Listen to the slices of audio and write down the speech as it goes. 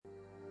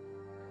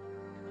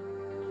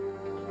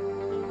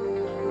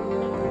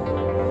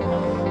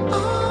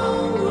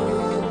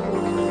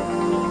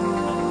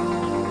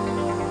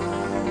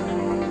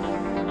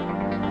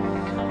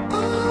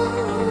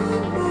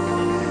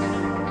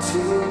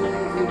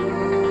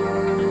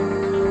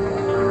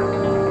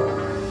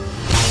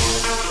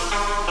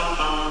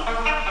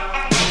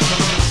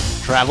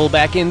Travel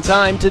back in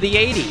time to the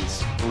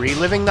 80s,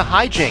 reliving the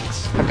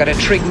hijinks, I've got a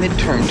trig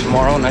midterm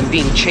tomorrow, and I'm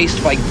being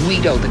chased by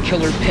Guido, the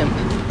killer pimp.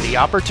 the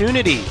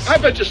opportunities, I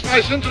bet you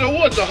slice into the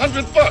woods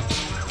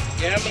 $100.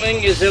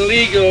 Gambling is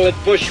illegal at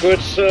Bushwood,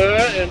 sir,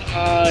 and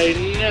I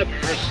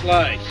never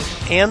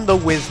slice. and the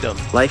wisdom.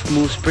 Life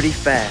moves pretty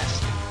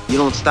fast. You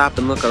don't stop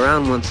and look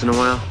around once in a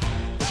while,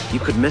 you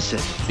could miss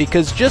it.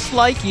 Because just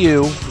like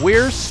you,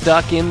 we're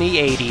stuck in the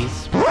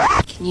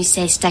 80s. Can you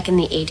say stuck in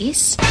the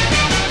 80s?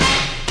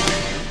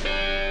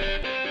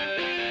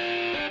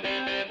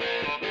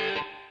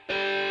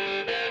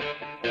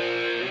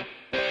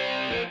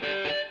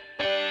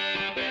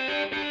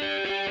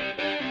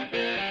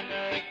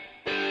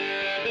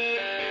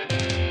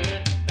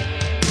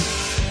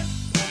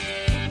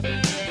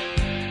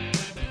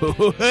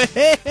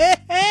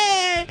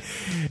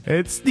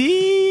 It's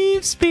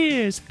Steve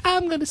Spears.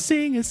 I'm gonna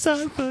sing a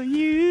song for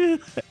you.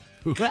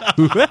 I'm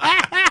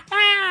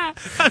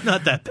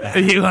not that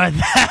bad. You are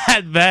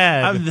that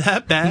bad. I'm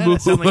that bad. I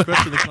sound like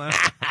Krusty the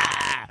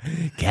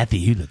Clown. Kathy,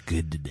 you look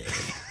good today.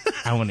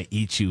 I want to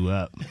eat you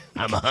up.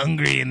 I'm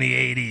hungry in the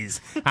 80s.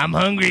 I'm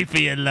hungry for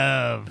your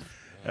love.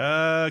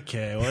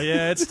 Okay, well,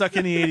 yeah, it's stuck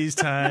in the 80s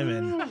time,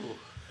 and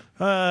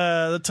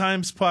the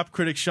Times pop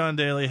critic Sean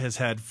Daly has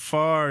had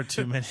far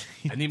too many.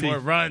 I need more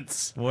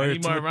runts. I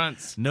need more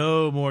runts.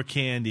 No more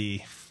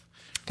candy.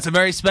 It's a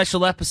very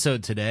special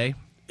episode today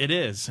It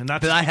is, and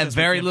not that just I have because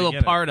we very can't little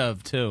forget it. part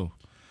of, too.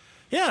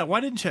 Yeah, why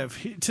didn't you have?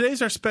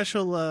 Today's our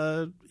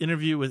special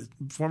interview with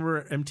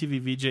former MTV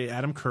VJ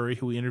Adam Curry,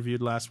 who we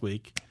interviewed last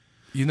week.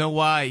 You know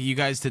why you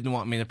guys didn't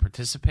want me to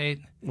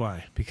participate?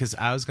 Why? Because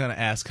I was going to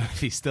ask him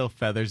if he still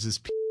feathers his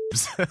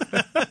peeps.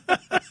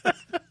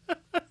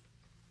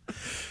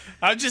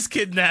 I'm just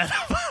kidding, Adam.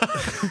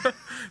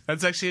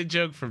 That's actually a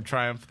joke from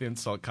Triumph the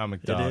Insult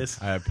Comic Dog. It is.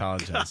 I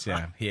apologize.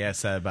 Yeah, he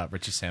asked that about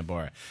Richie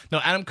Sambora. No,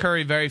 Adam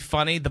Curry, very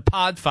funny. The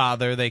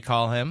Podfather, they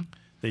call him.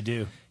 They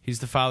do. He's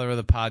the father of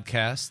the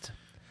podcast.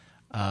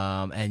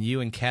 And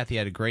you and Kathy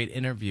had a great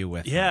interview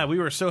with him. Yeah, we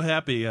were so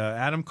happy.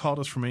 Adam called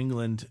us from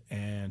England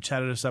and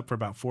chatted us up for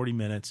about 40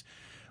 minutes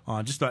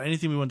on just about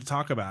anything we wanted to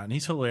talk about. And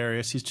he's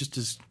hilarious. He's just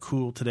as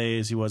cool today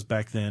as he was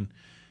back then.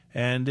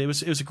 And it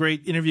was a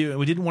great interview. And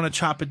we didn't want to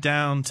chop it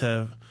down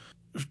to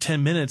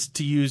 10 minutes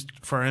to use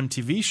for our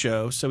MTV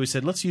show. So we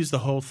said, let's use the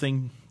whole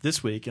thing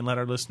this week and let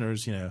our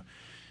listeners,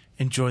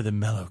 enjoy the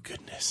mellow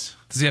goodness.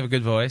 Does he have a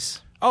good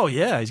voice? Oh,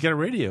 yeah. He's got a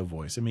radio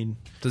voice. I mean,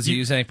 Does he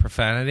use any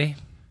profanity?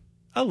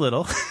 a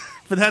little.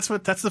 But that's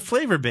the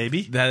flavor,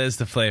 baby. That is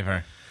the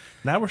flavor.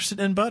 Now we're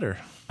sitting in butter.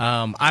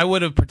 I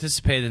would have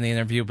participated in the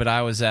interview, but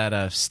I was at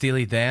a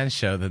Steely Dan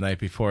show the night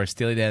before.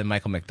 Steely Dan and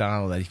Michael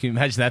McDonald. You can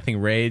imagine that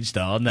thing raged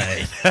all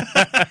night.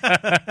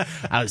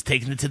 I was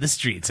taking it to the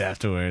streets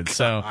afterwards.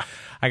 So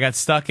I got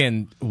stuck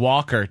in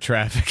walker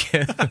traffic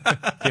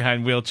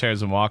behind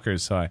wheelchairs and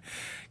walkers, so I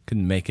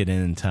couldn't make it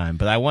in time.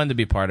 But I wanted to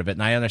be part of it,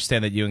 and I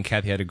understand that you and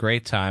Kathy had a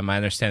great time. I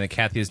understand that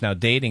Kathy is now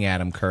dating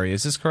Adam Curry.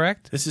 Is this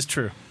correct? This is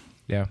true.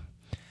 Yeah.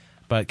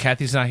 But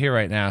Kathy's not here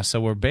right now, so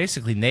we're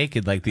basically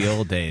naked like the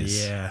old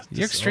days. Yeah.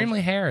 You're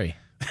extremely hairy.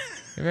 You're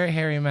a very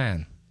hairy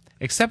man.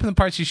 Except in the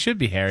parts you should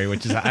be hairy,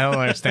 which is I don't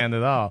understand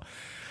at all.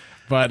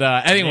 But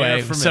anyway,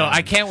 Yeah, for so men.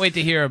 I can't wait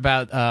to hear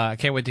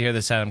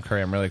this Adam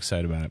Curry. I'm really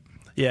excited about it.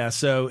 Yeah,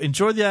 so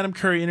enjoy the Adam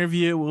Curry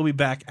interview. We'll be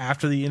back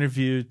after the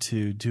interview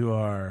to do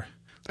our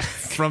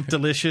Frump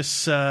Delicious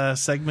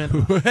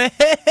segment.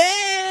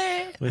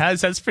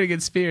 That's pretty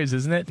good Spears,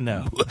 isn't it?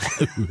 No.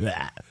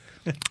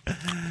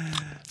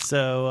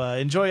 So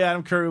enjoy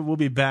Adam Curry. We'll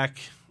be back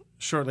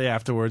shortly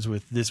afterwards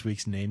with this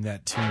week's Name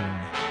That Tune.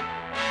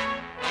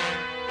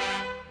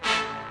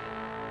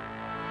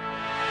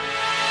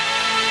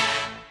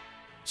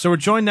 So we're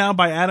joined now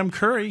by Adam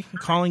Curry,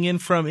 calling in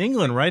from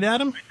England, right,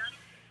 Adam?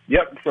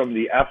 Yep, from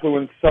the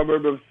affluent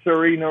suburb of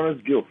Surrey known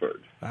as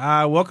Guildford.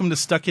 Welcome to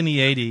Stuck in the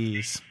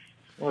 80s.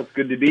 Well, it's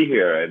good to be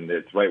here, and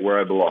it's right where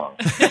I belong.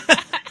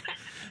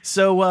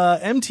 So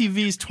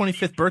MTV's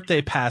 25th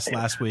birthday passed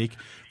last week.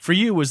 For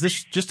you, was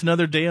this just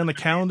another day on the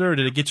calendar, or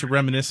did it get you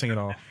reminiscing at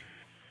all?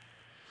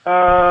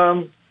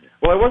 Well,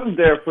 I wasn't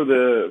there for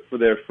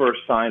their first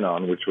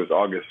sign-on, which was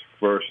August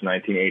 1st,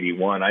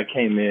 1981. I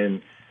came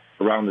in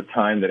around the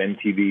time that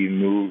MTV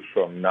moved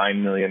from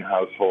 9 million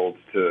households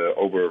to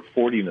over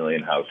 40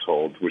 million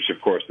households, which,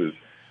 of course,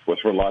 was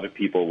for a lot of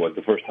people was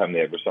the first time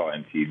they ever saw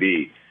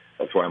MTV.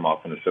 That's why I'm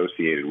often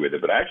associated with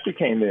it. But I actually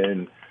came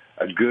in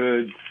a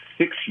good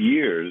 6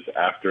 years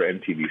after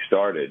MTV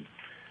started.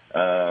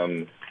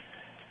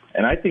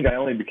 And I think I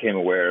only became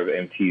aware of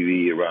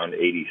MTV around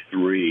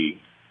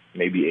 83,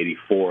 maybe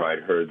 84. I'd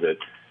heard that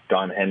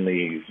Don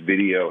Henley's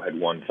video had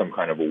won some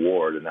kind of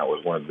award, and that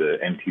was one of the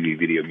MTV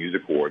Video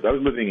Music Awards. I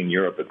was living in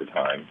Europe at the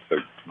time, so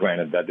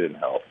granted, that didn't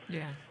help.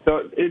 Yeah.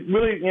 So it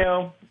really,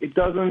 it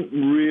doesn't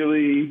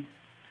really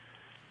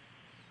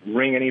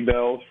ring any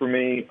bells for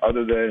me,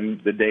 other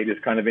than the date is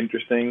kind of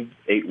interesting.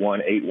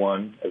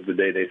 8181 as the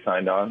day they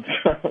signed on.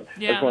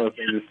 Yeah. That's one of the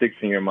things that sticks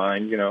in your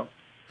mind,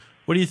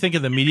 What do you think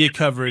of the media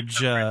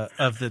coverage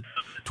of the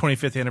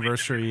 25th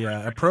anniversary?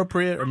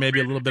 Appropriate or maybe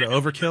a little bit of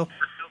overkill?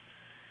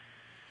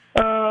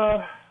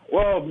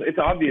 Well, it's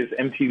obvious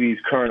MTV's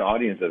current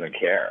audience doesn't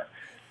care.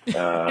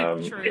 True.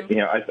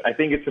 I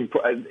think it's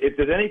if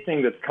there's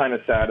anything that's kind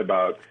of sad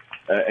about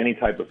any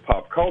type of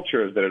pop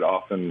culture is that it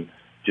often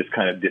just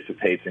kind of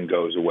dissipates and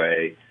goes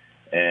away.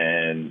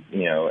 And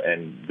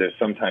there's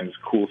sometimes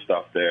cool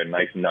stuff there,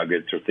 nice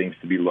nuggets or things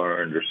to be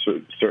learned or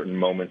certain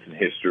moments in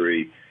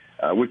history,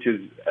 which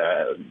is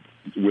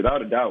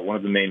without a doubt one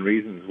of the main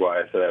reasons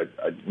why I said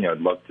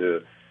I'd love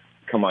to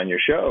come on your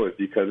show, is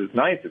because it's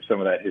nice if some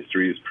of that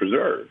history is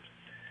preserved.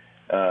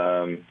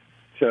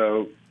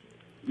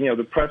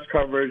 The press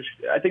coverage,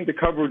 I think the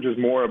coverage is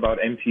more about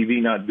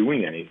MTV not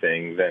doing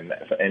anything than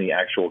any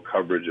actual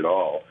coverage at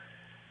all.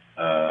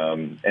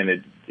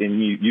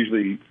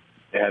 Usually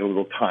they had a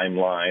little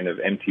timeline of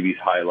MTV's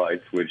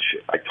highlights, which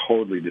I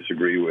totally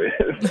disagree with.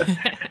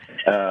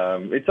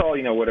 It's all,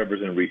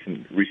 whatever's in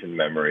recent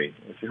memory.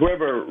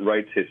 Whoever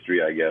writes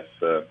history, I guess,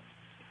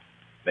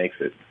 makes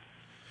it.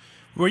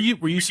 Were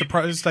you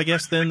surprised, I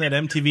guess, then that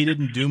MTV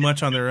didn't do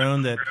much on their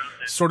own, that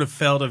sort of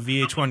felt a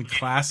VH1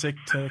 classic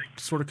to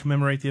sort of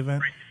commemorate the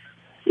event?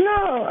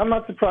 No, I'm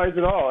not surprised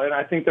at all, and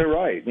I think they're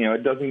right.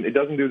 It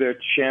doesn't do their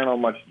channel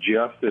much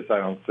justice, I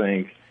don't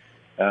think,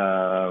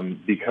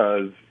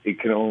 because it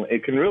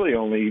can really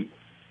only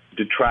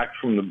detract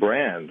from the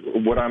brand.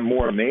 What I'm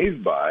more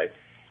amazed by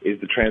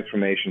is the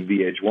transformation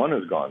VH1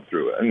 has gone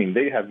through. I mean,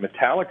 they have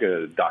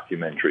Metallica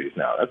documentaries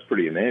now. That's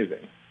pretty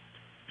amazing.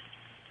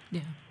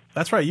 Yeah.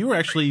 That's right. You were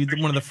actually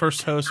one of the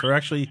first hosts, or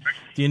actually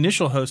the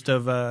initial host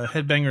of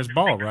Headbangers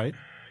Ball, right?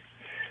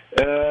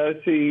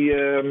 Let's see.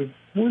 Who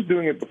was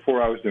doing it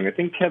before I was doing it? I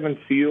think Kevin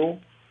Seal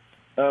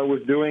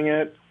was doing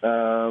it.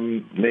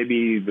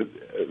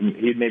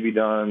 He'd maybe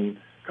done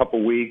a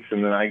couple weeks,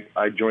 and then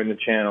I joined the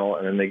channel,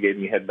 and then they gave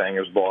me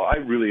Headbangers Ball. I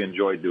really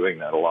enjoyed doing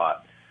that a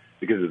lot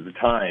because at the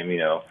time,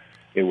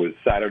 it was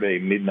Saturday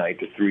midnight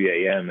to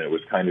 3 a.m., and it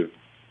was kind of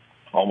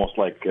almost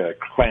like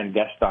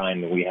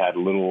clandestine, and we had a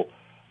little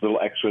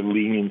extra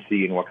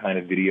leniency in what kind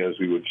of videos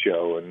we would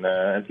show, and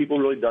people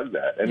really dug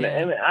that. And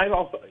I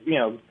also,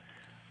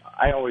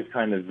 I always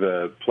kind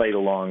of played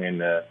along in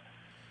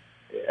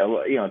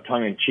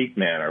tongue-in-cheek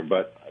manner,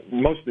 but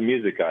most of the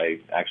music I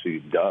actually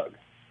dug.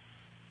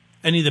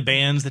 Any of the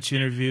bands that you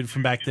interviewed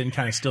from back then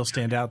kind of still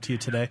stand out to you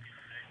today?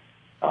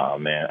 Oh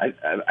man,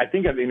 I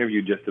think I've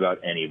interviewed just about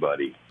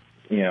anybody.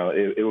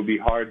 It would be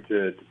hard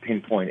to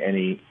pinpoint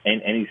any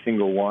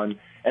single one.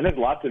 And there's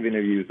lots of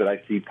interviews that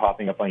I see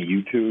popping up on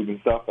YouTube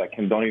and stuff that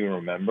I don't even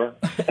remember.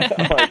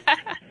 I'm like,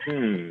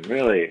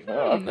 really?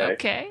 Oh,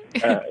 okay.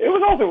 It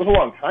was a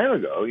long time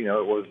ago. It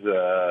was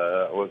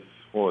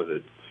what was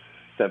it,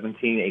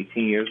 17,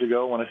 18 years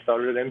ago when I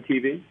started at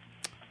MTV.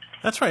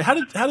 That's right. How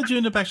did you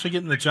end up actually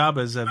getting the job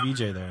as a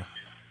VJ there?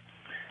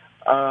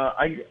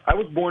 I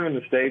was born in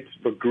the States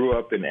but grew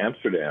up in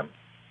Amsterdam.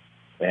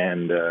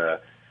 And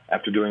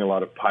after doing a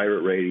lot of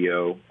pirate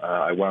radio,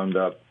 I wound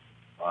up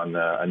on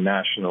a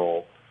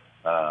national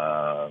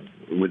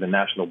with a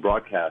national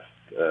broadcast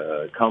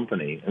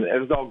company, and it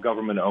was all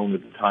government owned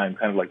at the time,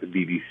 kind of like the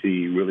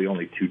BBC. Really,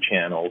 only 2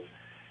 channels,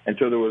 and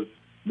so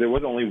there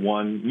was only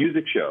one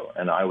music show,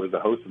 and I was the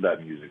host of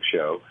that music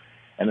show.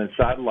 And then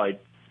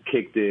satellite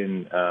kicked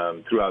in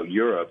throughout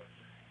Europe,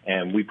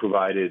 and we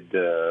provided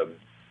a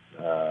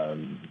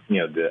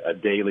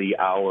daily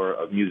hour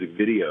of music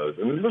videos,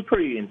 and it was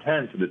pretty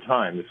intense at the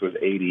time. This was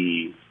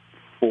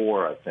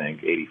 84, I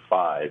think,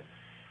 85.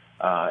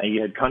 And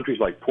you had countries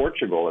like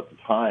Portugal at the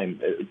time,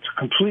 it's a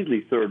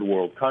completely third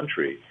world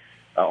country.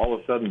 All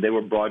of a sudden, they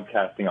were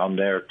broadcasting on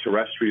their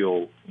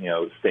terrestrial,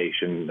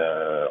 station,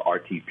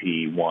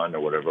 RTP1 or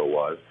whatever it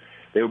was.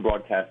 They were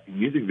broadcasting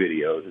music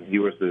videos, and he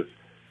was this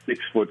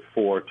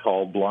 6'4"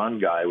 tall blonde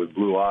guy with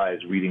blue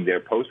eyes reading their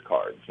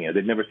postcards.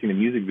 They'd never seen a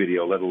music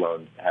video, let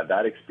alone have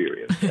that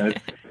experience.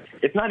 And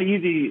it's not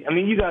easy. I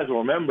mean, you guys will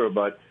remember,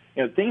 but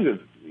things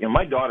of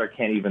my daughter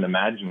can't even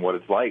imagine what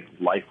it's like,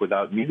 life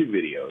without music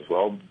videos.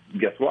 Well,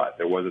 guess what?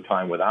 There was a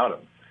time without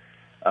them.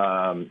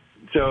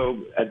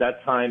 So at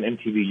that time,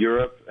 MTV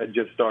Europe had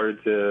just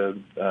started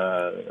to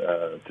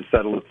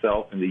settle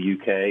itself in the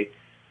UK.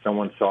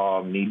 Someone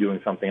saw me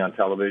doing something on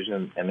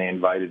television, and they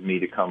invited me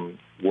to come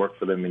work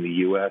for them in the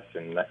U.S.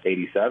 in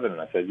 '87, and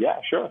I said,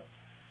 yeah, sure.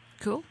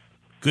 Cool.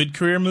 Good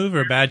career move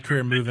or bad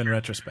career move in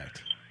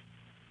retrospect?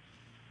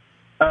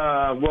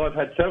 Well, I've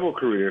had several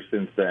careers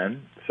since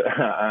then,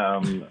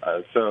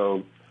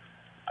 so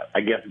I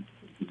guess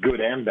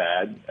good and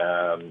bad.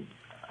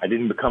 I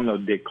didn't become no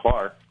Dick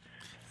Clark.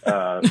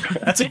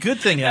 That's a good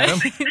thing, Adam.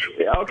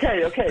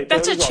 Okay.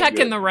 That's a check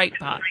in the right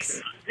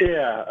box.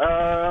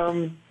 Yeah.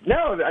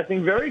 No, I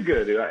think very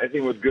good. I think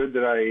it was good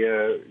that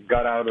I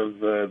got out of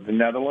the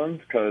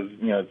Netherlands because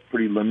it's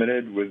pretty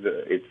limited. With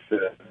they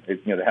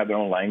have their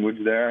own language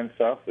there and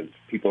stuff that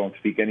people don't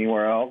speak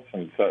anywhere else,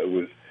 and so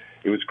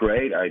it was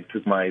great. I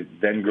took my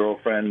then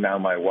girlfriend, now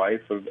my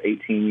wife of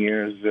 18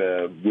 years,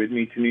 with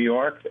me to New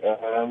York.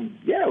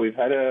 We've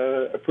had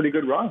a pretty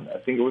good run. I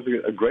think it was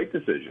a great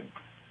decision.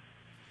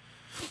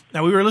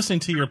 Now, we were listening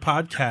to your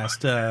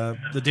podcast,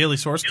 The Daily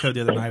Source Code,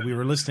 the other night. We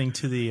were listening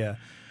to the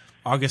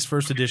August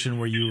 1st edition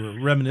where you were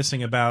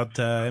reminiscing about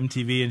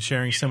MTV and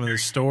sharing some of the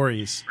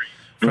stories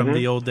from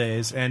the old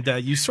days. And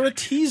you sort of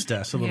teased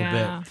us a little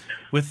bit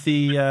with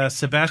the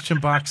Sebastian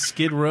Bach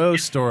Skid Row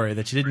story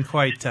that you didn't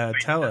quite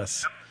tell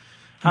us.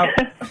 How,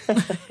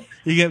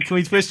 can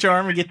we twist your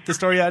arm and get the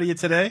story out of you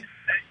today?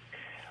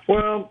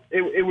 Well,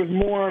 it was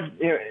more,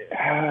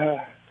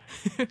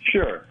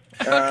 sure.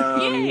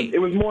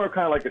 It was more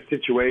kind of like a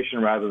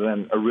situation rather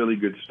than a really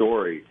good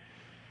story.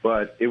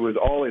 But it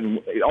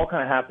all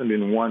kind of happened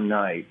in one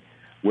night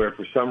where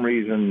for some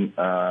reason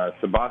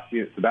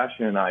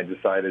Sebastian and I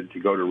decided to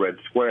go to Red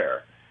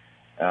Square.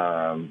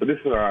 But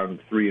this was around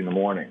 3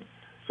 a.m.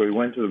 So we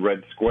went to the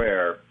Red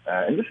Square,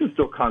 and this is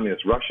still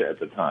communist Russia at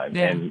the time.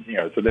 Yeah. And,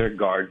 so there are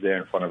guards there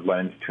in front of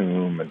Lenin's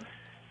tomb, and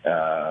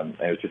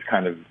it was just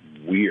kind of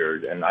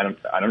weird. And I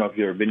don't know if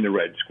you've ever been to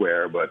Red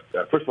Square, but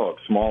first of all,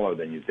 it's smaller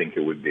than you'd think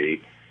it would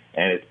be,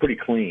 and it's pretty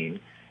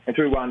clean. And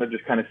so we wound up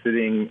just kind of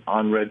sitting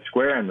on Red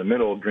Square in the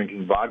middle,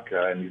 drinking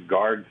vodka, and these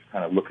guards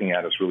kind of looking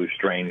at us really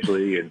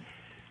strangely. And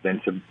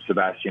then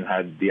Sebastian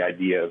had the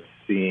idea of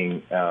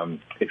seeing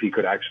if he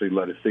could actually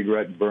let a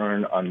cigarette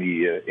burn on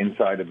the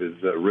inside of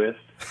his wrist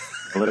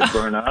and let it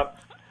burn up.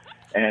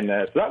 And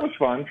so that was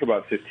fun for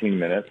about 15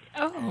 minutes.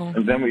 Oh.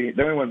 And then we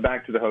went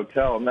back to the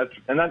hotel, and that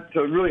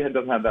so it really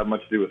doesn't have that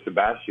much to do with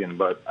Sebastian,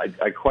 but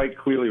I quite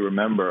clearly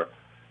remember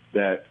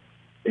that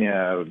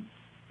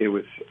it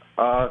was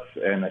us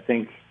and I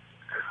think a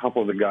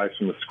couple of the guys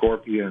from the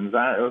Scorpions. It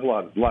was a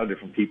lot of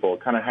different people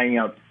kind of hanging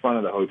out in front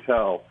of the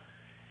hotel,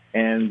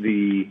 and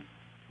the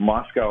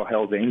Moscow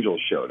Hells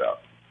Angels showed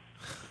up.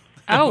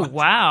 Oh,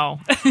 wow.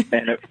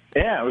 And it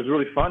was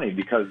really funny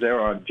because they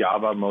were on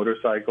Java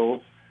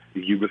motorcycles,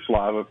 the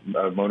Yugoslav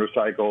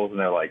motorcycles, and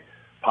they're like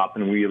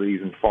popping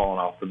wheelies and falling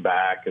off the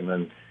back, and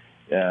then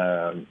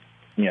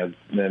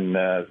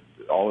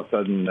all of a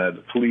sudden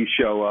the police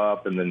show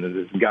up, and then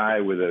there's this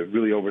guy with a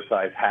really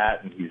oversized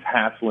hat, and he's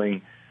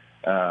hassling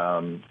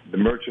the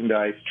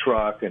merchandise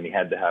truck, and he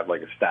had to have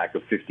like a stack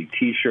of 50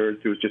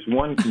 T-shirts. It was just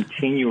one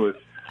continuous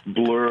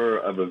blur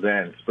of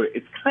events, but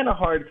it's kind of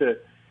hard to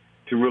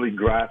really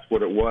grasp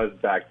what it was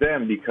back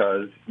then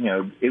because,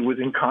 it was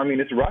in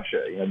communist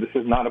Russia. This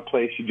is not a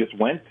place you just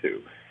went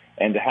to.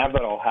 And to have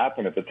that all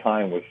happen at the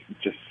time was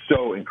just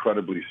so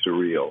incredibly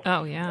surreal.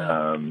 Oh,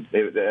 yeah.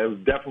 It was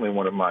definitely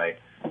one of my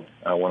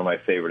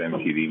favorite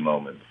MTV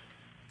moments.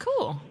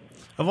 Cool.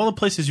 Of all the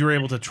places you were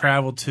able to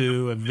travel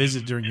to and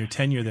visit during your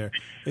tenure there,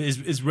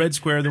 is Red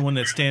Square the one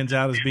that stands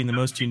out as being the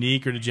most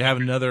unique, or did you have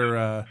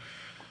another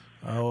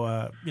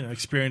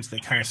experience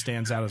that kind of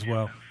stands out as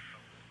well?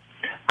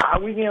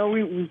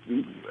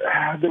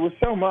 There was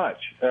so much.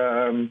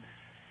 I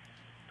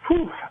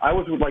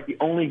was like the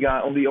only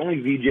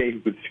VJ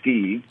who could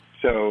ski.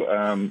 So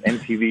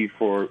MTV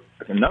for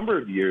a number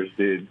of years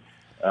did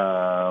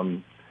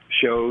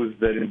shows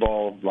that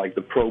involved like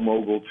the Pro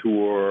Mogul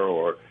Tour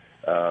or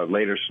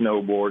later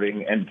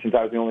snowboarding. And since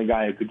I was the only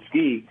guy who could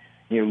ski,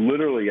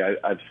 literally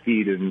I've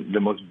skied in the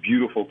most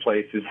beautiful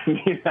places in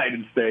the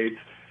United States.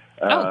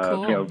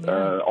 Cool.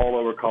 All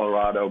over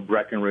Colorado,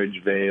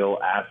 Breckenridge, Vail,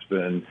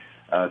 Aspen,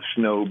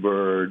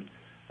 Snowbird,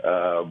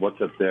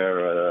 what's up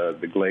there,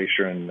 the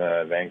Glacier in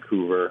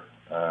Vancouver,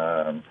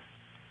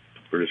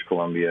 British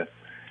Columbia,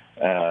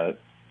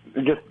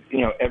 just,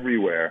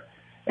 everywhere.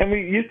 And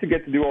we used to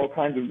get to do all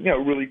kinds of,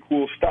 really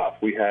cool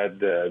stuff. We had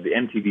the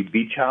MTV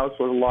Beach House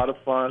was a lot of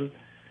fun.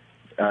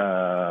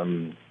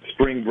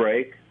 Spring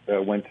break,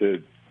 went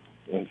to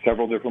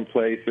several different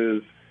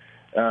places.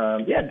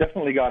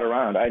 Definitely got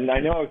around. I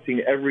know I've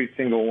seen every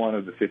single one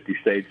of the 50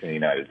 states in the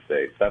United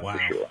States. That's for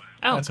sure.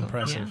 Oh, that's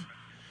impressive. Yeah.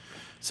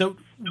 So,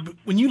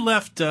 when you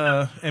left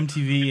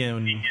MTV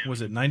in,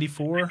 was it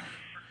 94?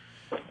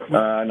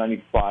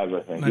 95,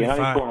 I think. 95. Yeah,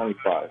 94,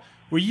 95.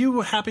 Were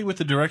you happy with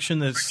the direction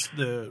that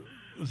the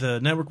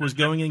network was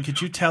going in?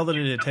 Could you tell that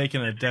it had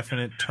taken a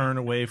definite turn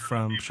away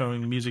from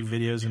showing music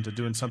videos into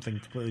doing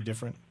something completely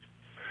different?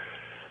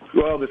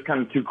 Well, there's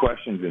kind of two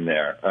questions in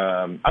there.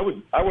 I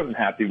wasn't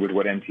happy with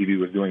what MTV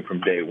was doing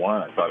from day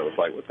one. I thought it was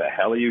like, what the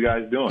hell are you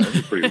guys doing? This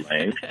is pretty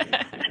lame.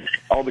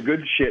 All the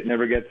good shit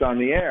never gets on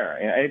the air.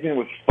 And anything that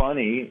was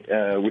funny,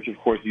 which of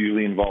course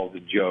usually involves a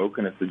joke,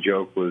 and if the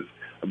joke was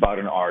about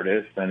an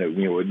artist, then it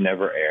would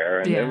never air.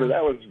 And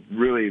that was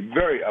really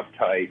very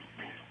uptight,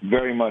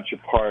 very much a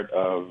part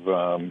of,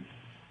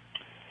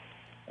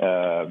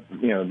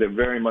 they're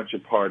very much a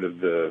part of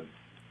the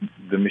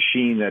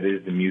machine that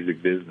is the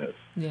music business.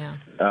 Yeah.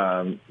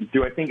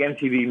 Do I think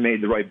MTV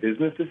made the right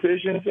business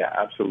decisions? Yeah,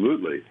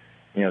 absolutely.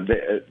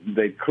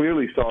 They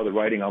clearly saw the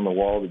writing on the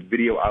wall. The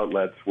video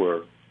outlets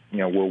were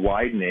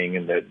widening,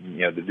 and that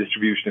the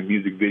distribution of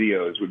music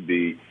videos would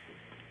be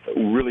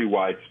really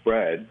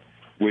widespread,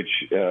 which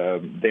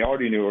they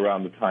already knew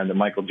around the time that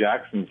Michael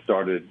Jackson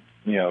started,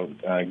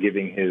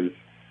 giving his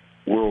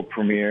world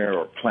premiere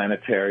or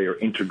planetary or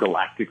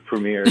intergalactic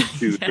premiere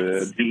to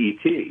the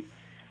BET.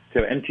 So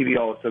MTV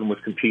all of a sudden was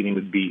competing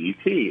with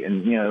BET,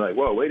 and like,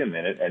 whoa, wait a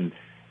minute. And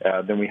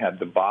then we had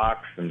the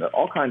box and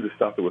all kinds of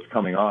stuff that was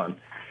coming on.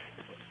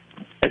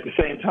 At the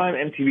same time,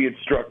 MTV had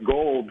struck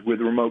gold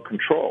with remote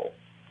control.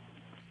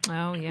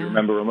 Oh, yeah. You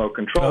remember Remote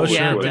Control? Oh, sure.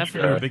 Yeah, Big,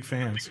 definitely. we're big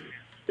fans.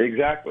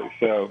 Exactly.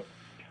 So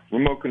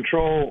Remote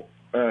Control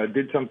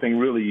did something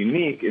really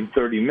unique in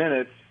 30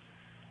 minutes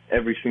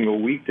every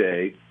single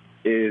weekday.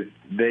 Is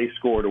they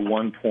scored a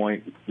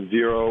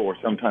 1.0 or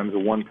sometimes a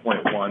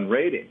 1.1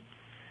 rating.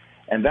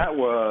 And that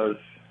was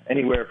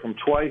anywhere from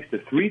twice to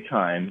three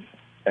times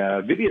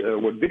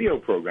what video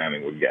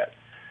programming would get.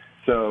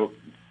 So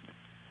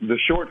the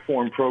short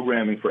form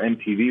programming for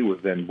MTV was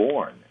then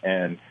born.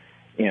 And,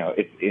 you know,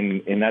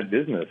 in that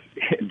business,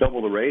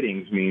 double the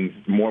ratings means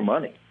more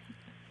money.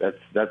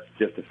 That's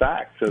just a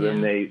fact. So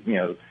then they, you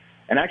know,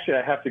 and actually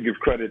I have to give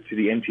credit to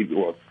the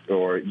MTV,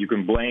 or you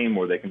can blame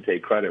or they can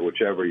take credit,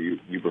 whichever you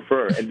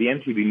prefer. And the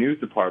MTV News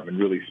Department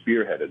really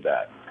spearheaded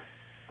that.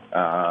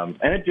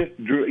 And it just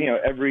drew, you know,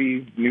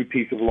 every new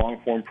piece of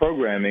long-form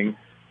programming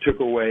took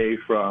away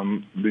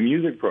from the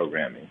music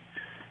programming.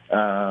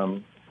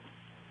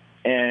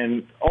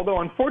 And although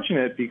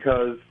unfortunate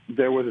because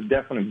there was a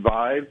definite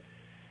vibe,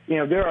 you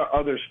know, there are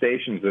other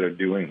stations that are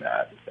doing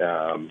that.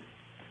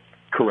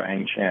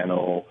 Kerrang!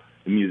 Channel,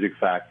 The Music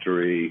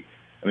Factory.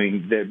 I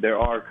mean, there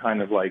are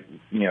kind of like,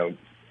 you know,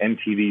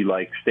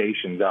 MTV-like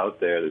stations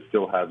out there that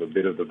still have a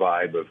bit of the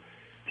vibe of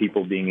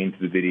people being into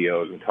the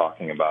videos and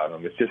talking about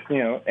them. It's just, you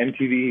know,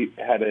 MTV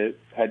had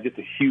just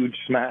a huge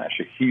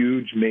smash, a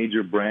huge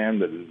major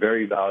brand that is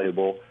very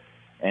valuable,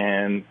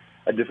 and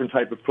a different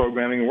type of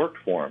programming worked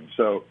for them.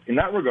 So in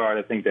that regard,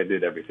 I think they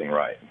did everything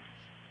right.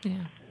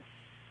 Yeah.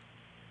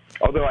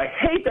 Although I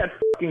hate that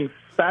fucking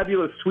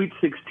Fabulous Sweet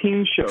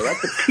 16 show.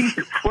 That's a piece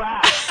of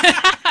crap.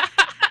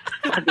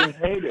 I just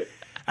hate it.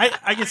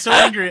 I get so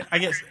angry. I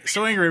get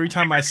so angry every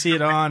time I see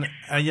it on.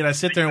 And yet I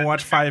sit there and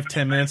watch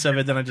 5-10 minutes of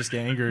it. Then I just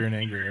get angrier and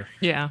angrier.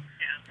 Yeah.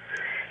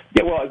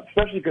 Yeah, well,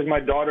 especially because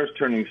my daughter's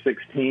turning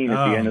 16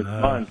 at the end of the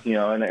month, you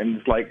know, and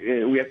it's like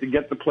we have to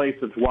get the place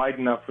that's wide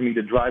enough for me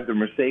to drive the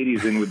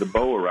Mercedes in with the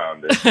bow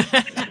around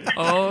it.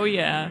 Oh,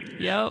 yeah.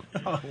 Yep.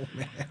 Oh,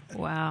 man.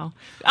 Wow.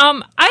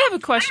 I have a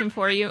question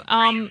for you.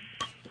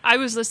 I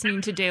was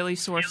listening to Daily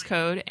Source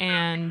Code,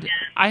 and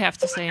I have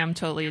to say I'm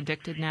totally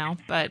addicted now.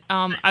 But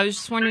I was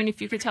just wondering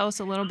if you could tell us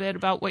a little bit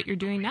about what you're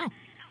doing now.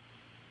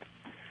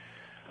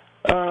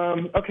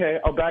 Okay,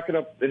 I'll back it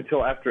up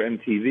until after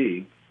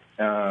MTV.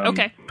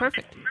 Okay,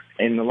 perfect.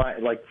 In the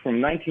like from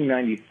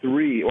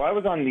 1993, well, I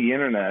was on the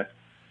internet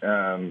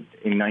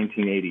in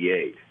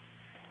 1988,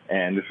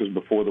 and this was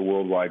before the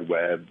World Wide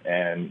Web,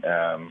 and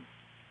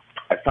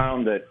I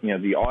found that, you know,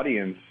 the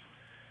audience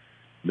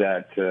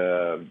that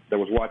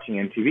was watching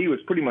MTV was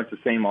pretty much the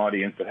same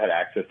audience that had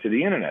access to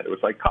the internet. It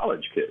was like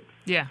college kids.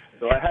 Yeah.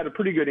 So I had a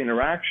pretty good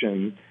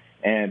interaction,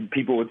 and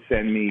people would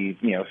send me,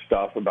 you know,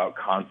 stuff about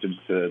concerts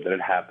that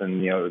had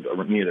happened, you know,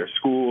 near their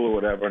school or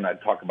whatever, and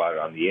I'd talk about it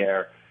on the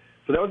air.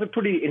 So that was a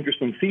pretty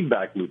interesting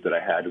feedback loop that I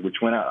had, which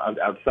went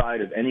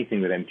outside of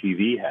anything that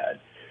MTV had.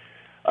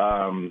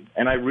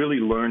 And I really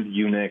learned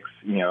Unix,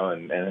 you know,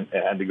 and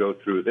had to go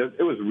through.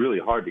 It was really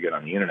hard to get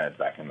on the internet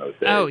back in those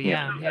days. Oh,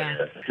 yeah,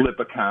 yeah. Flip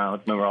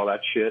accounts, remember all that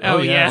shit? Oh,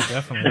 yeah.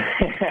 Definitely.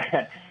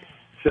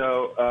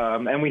 So,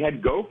 and we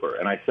had Gopher,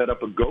 and I set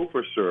up a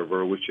Gopher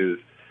server, which is,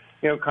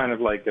 you know, kind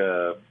of like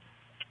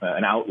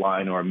an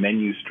outline or a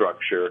menu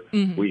structure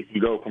where you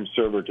can go from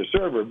server to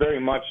server,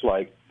 very much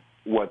like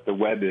what the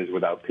web is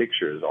without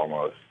pictures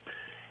almost.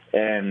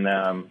 And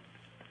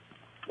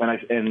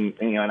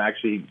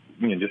actually,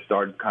 you know, just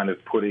started kind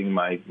of putting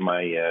my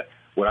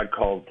what I'd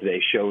call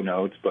today show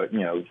notes, but,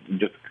 you know,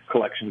 just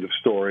collections of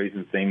stories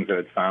and things that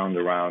I'd found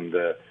around,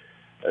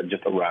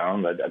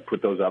 I'd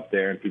put those up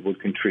there and people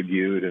would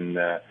contribute, and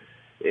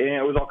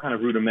it was all kind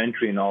of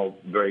rudimentary and all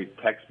very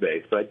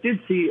text-based. But I did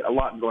see a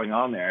lot going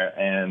on there,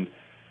 and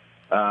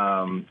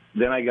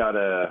then I got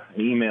an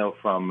email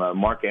from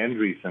Mark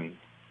Andreessen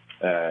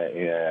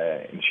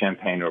in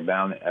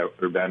Champaign-Urbana,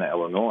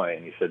 Illinois,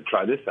 and he said,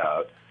 try this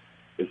out.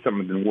 It's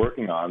something I've been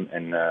working on,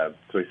 and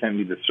so he sent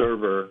me the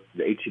server,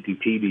 the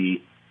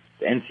HTTPD,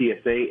 the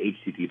NCSA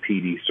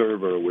HTTPD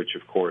server, which,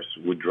 of course,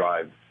 would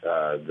drive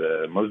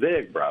the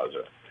Mosaic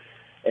browser.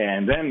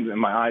 And then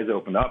my eyes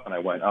opened up, and I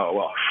went, oh,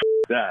 well,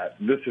 that.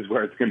 This is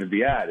where it's going to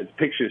be at. It's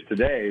pictures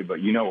today, but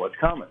you know what's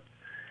coming.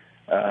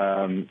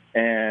 Let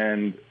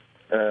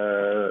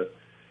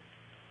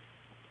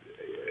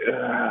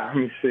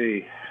me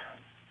see.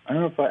 I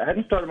don't know if I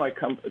hadn't started my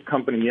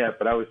company yet,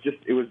 but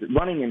it was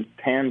running in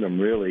tandem,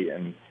 really.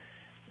 And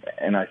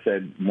I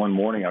said one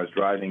morning I was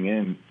driving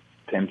in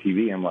to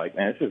MTV, I'm like,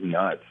 man, this is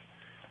nuts.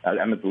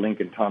 I'm at the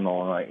Lincoln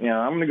Tunnel, and I'm like, you know,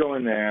 I'm going to go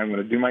in there, I'm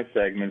going to do my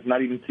segments,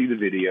 not even see the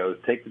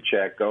videos, take the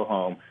check, go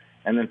home,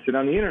 and then sit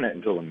on the internet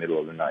until the middle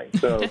of the night.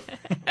 So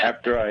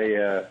after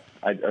I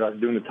was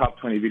doing the top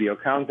 20 video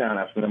countdown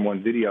after that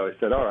one video, I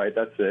said, all right,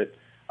 that's it.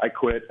 I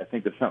quit. I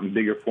think there's something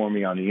bigger for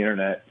me on the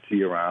internet. See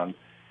you around.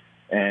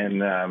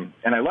 And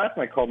I left,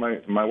 and I called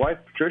my wife,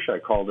 Patricia. I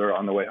called her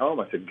on the way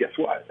home. I said, guess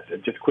what? I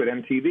said, just quit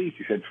MTV.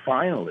 She said,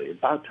 finally,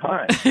 about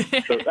time.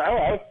 So that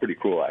was pretty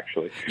cool,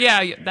 actually.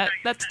 Yeah,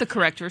 that's the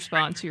correct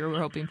response you were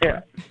hoping for.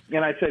 Yeah.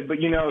 And I said, but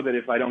you know that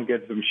if I don't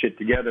get some shit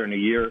together in a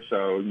year or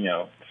so, you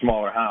know,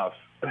 smaller house.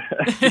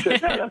 She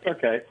said, yeah, that's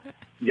okay.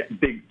 Yeah,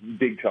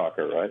 big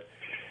talker, right?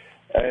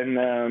 And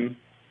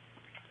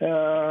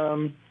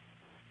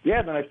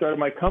then I started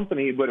my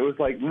company, but it was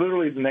like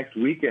literally the next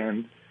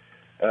weekend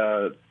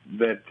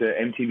that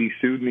MTV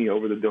sued me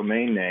over the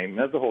domain name.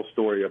 That's a whole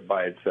story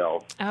by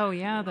itself. Oh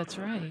yeah, that's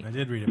right. I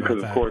did read about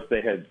because that. of course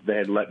they had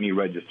let me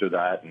register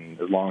that, and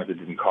as long as it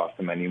didn't cost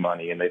them any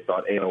money, and they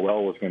thought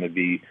AOL was going to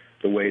be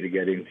the way to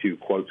get into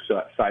quote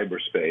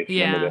cyberspace.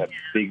 Yeah. Remember, they had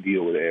a big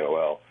deal with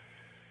AOL.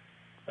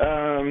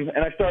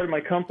 And I started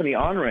my company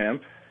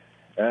OnRamp,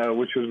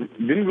 which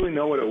didn't really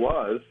know what it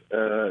was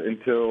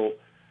until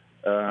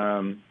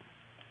a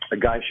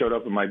guy showed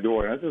up at my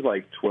door, and this was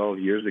like 12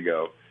 years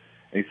ago,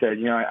 and he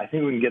said, I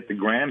think we can get the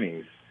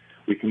Grammys.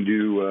 We can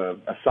do a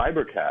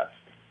cybercast.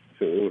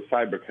 So it was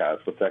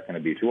cybercast. What's that going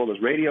to be? So, well,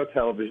 there's radio,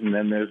 television,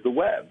 then there's the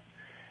web.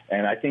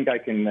 And I think I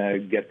can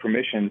get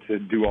permission to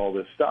do all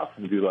this stuff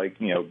and do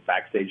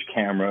backstage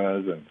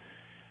cameras and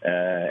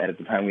at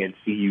the time we had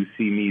See You,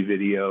 See Me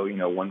video,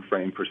 1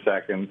 frame per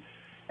second,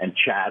 and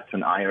chats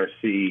and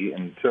IRC.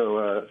 And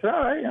so all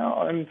right,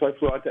 and so I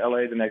flew out to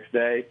LA the next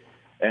day.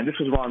 And this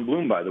was Ron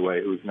Bloom, by the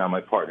way, who's now my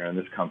partner in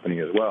this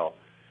company as well.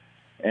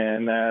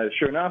 And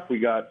sure enough, we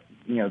got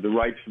the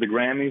rights for the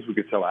Grammys. We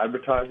could sell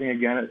advertising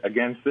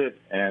against it,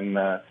 and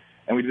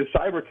we did a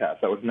cybercast.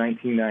 That was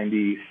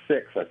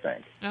 1996, I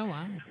think. Oh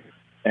wow!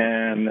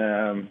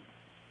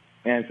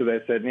 And so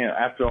they said,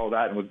 after all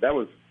that, and that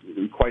was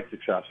quite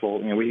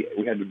successful. We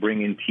had to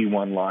bring in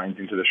T1 lines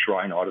into the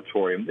Shrine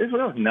Auditorium. That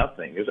was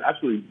nothing. There's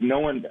absolutely no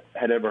one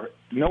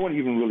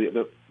even really.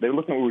 They were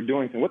looking at what we were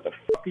doing, saying, "What the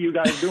fuck are you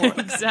guys doing?"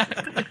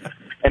 Exactly.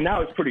 And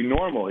now it's pretty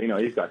normal.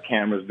 You've got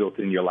cameras built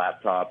in your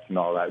laptops and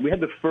all that. We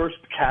had the first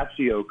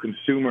Casio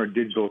consumer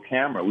digital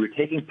camera. We were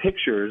taking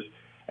pictures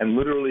and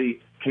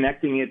literally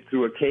connecting it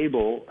through a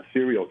cable, a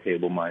serial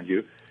cable, mind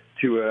you,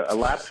 to a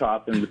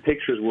laptop, and the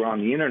pictures were on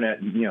the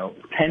internet,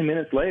 10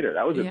 minutes later.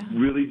 That was a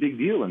really big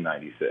deal in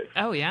 96.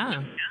 Oh,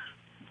 yeah.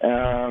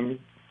 And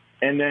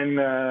then,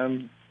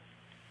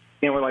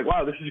 we're like,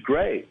 wow, this is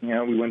great.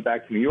 We went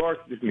back to New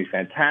York. This is going to be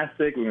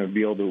fantastic. We're going to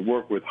be able to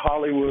work with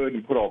Hollywood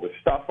and put all this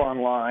stuff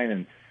online,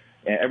 and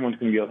everyone's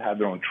going to be able to have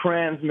their own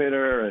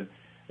transmitter,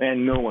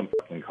 and no one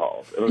fucking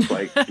called. It was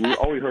like,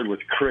 all we heard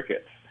was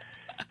crickets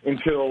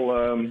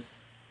until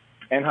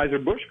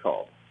Anheuser-Busch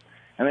called.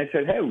 And they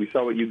said, hey, we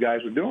saw what you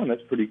guys were doing.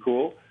 That's pretty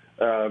cool.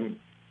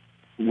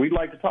 We'd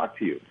like to talk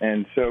to you.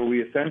 And so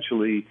we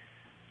essentially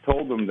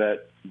told them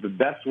that the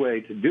best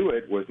way to do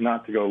it was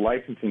not to go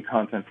licensing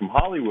content from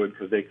Hollywood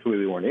because they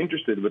clearly weren't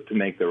interested, but to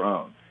make their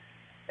own.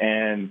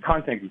 And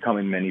content could come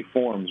in many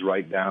forms,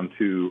 right down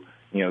to,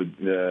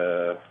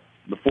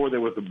 before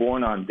there was the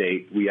born on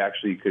date, we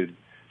actually could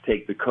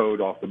take the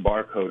code off the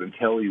barcode and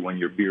tell you when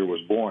your beer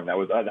was born. That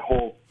was the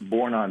whole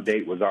born on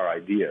date was our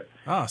idea.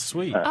 Oh,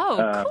 sweet.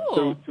 Cool.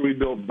 So we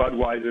built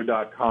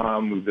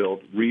Budweiser.com, we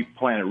built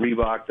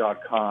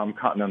PlanetReebok.com,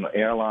 Continental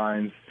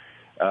Airlines.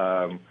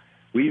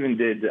 We even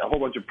did a whole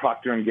bunch of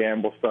Procter &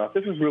 Gamble stuff.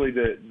 This was really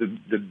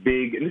the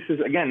big, and this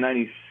is, again,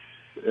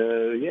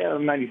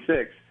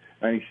 96,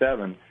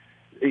 97.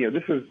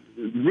 This was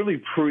really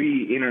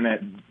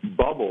pre-internet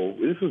bubble.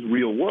 This was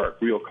real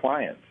work, real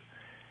clients.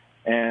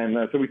 And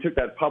so we took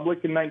that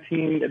public at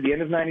the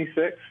end of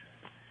 96.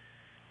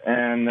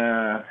 And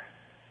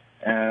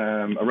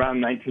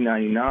around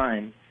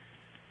 1999,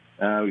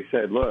 we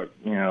said, look,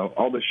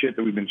 all the shit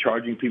that we've been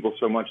charging people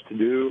so much to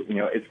do,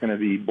 it's going to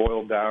be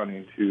boiled down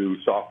into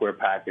software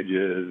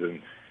packages,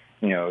 and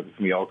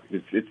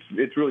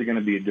it's really going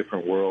to be a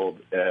different world.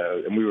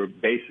 And we were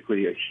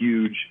basically a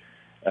huge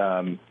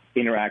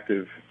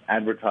interactive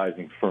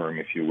advertising firm,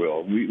 if you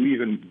will. We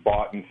even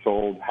bought and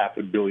sold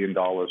 $500 million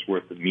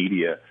worth of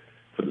media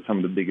for some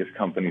of the biggest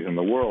companies in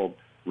the world,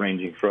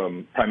 ranging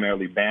from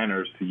primarily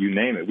banners to you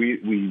name it. We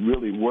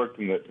really worked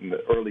in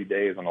the early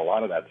days on a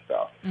lot of that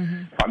stuff.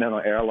 Mm-hmm. Continental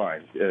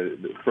Airlines,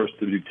 the first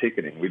to do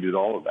ticketing. We did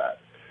all of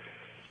that.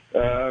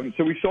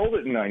 So we sold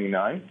it in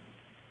 99,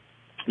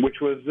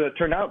 which was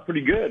turned out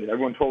pretty good.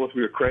 Everyone told us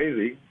we were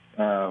crazy,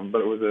 but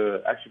it was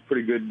actually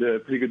pretty good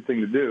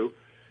thing to do.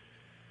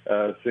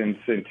 Since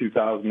in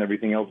 2000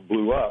 everything else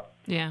blew up.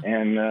 Yeah.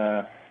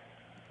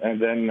 And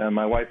then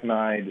my wife and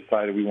I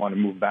decided we wanted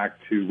to move back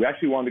we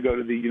actually wanted to go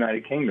to the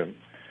United Kingdom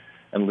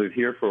and live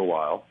here for a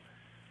while.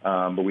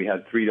 But we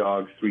had 3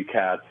 dogs, 3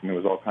 cats, and there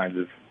was all kinds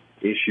of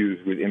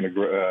issues with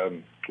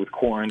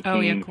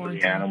quarantine for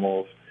the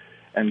animals.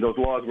 And those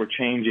laws were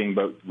changing,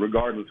 but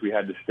regardless, we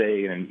had to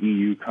stay in an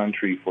EU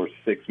country for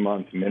 6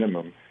 months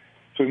minimum.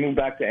 So we moved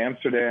back to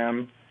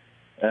Amsterdam.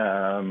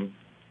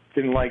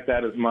 Didn't like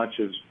that as much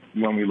as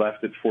when we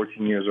left it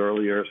 14 years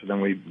earlier. So then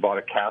we bought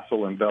a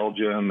castle in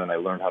Belgium, and I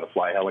learned how to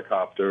fly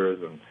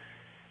helicopters,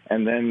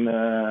 and then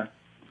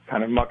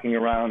kind of mucking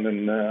around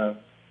and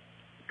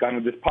got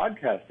into this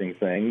podcasting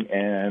thing.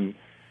 And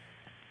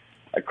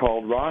I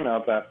called Ron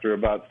up after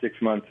about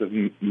 6 months of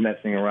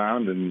messing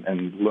around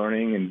and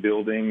learning and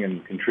building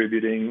and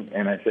contributing.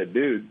 And I said,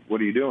 dude,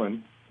 what are you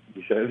doing?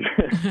 He says,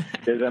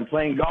 I'm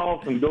playing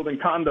golf and building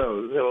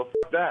condos. Well,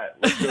 fuck that.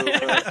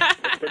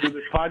 Let's go do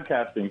this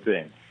podcasting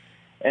thing.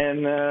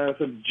 And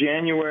so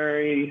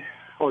January,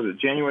 what was it,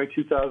 January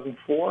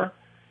 2004?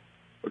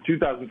 Or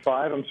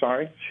 2005, I'm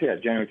sorry. Yeah,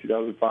 January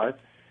 2005.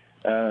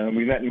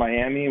 We met in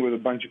Miami with a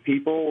bunch of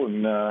people,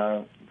 and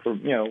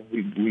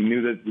we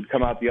knew that we'd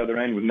come out the other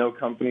end with no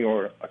company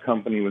or a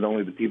company with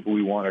only the people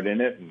we wanted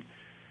in it. And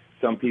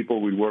some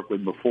people we'd worked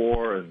with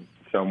before, and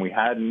some we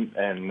hadn't.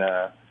 And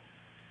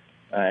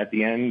at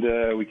the end,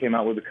 we came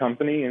out with a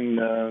company,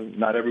 and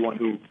not everyone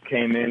who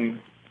came in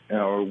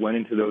or went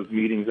into those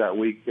meetings that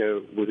week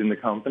was in the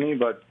company,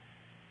 but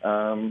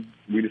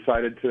we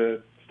decided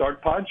to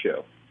start Pod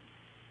Show.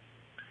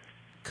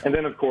 And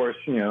then, of course,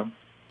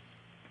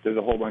 there's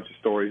a whole bunch of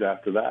stories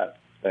after that.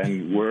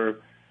 And we're,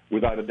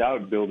 without a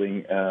doubt,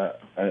 building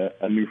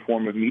a new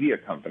form of media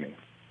company.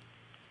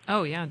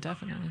 Oh, yeah,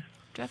 definitely.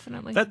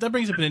 Definitely. That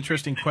brings up an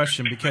interesting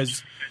question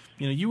because,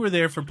 you were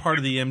there for part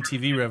of the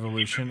MTV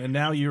revolution, and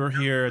now you're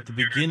here at the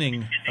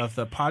beginning of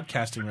the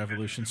podcasting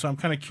revolution. So I'm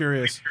kind of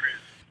curious,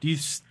 do you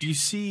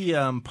see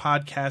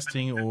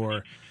podcasting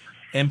or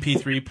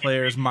MP3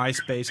 players,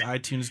 MySpace,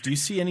 iTunes, do you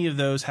see any of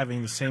those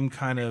having the same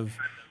kind of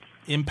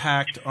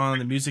impact on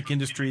the music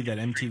industry that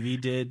MTV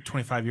did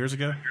 25 years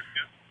ago?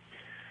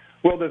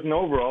 Well, there's an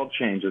overall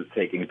change that's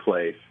taking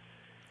place.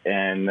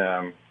 And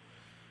a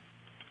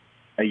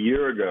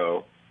year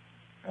ago,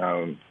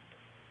 Ron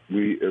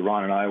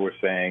and I were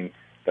saying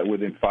that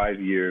within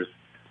 5 years,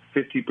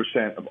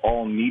 50% of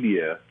all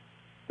media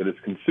that is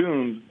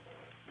consumed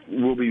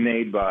will be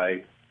made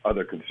by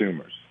other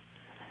consumers.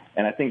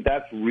 And I think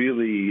that's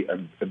really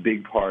a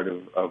big part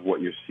of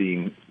what you're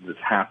seeing that's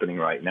happening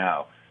right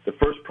now. The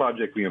first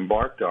project we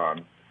embarked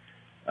on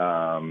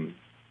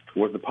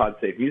was the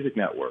PodSafe Music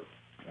Network.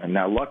 And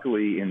now,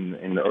 luckily,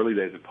 in the early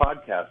days of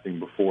podcasting,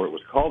 before it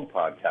was called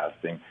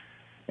podcasting,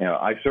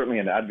 I certainly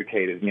had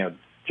advocated,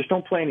 just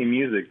don't play any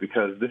music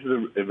because this is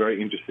a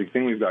very interesting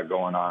thing we've got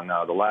going on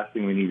now. The last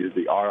thing we need is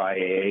the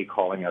RIAA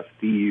calling us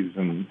thieves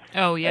and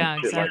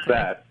shit like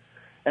that.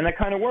 And that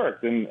kind of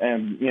worked. And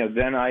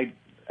then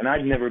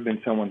I'd never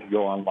been someone to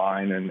go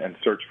online and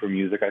search for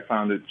music. I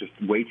found it just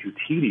way too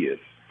tedious.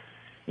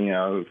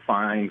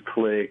 Find,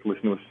 click,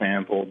 listen to a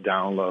sample,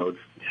 download.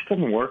 It just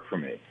doesn't work for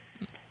me.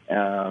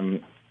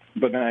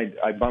 But then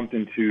I bumped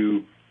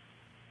into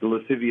the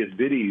Lascivious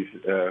Biddies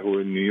who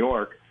are in New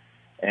York,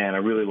 and I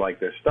really liked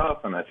their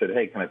stuff. And I said,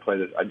 hey, can I play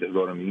this? I just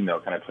wrote them an email.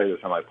 Can I play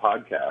this on my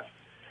podcast?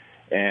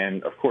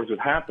 And, of course, what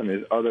happened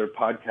is other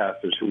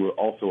podcasters who were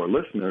also our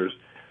listeners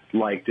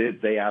liked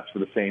it. They asked for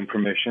the same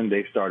permission.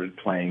 They started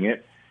playing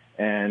it.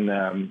 And,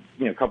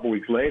 a couple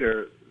weeks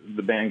later,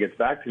 the band gets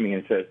back to me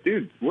and says,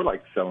 dude, we're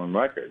like selling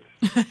records.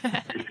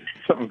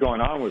 Something's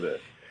going on with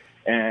it.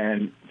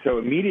 And so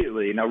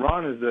immediately, now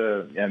Ron is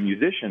a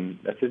musician.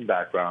 That's his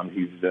background.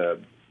 He's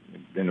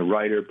been a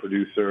writer,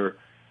 producer,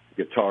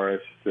 guitarist.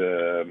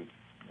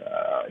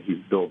 He's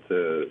built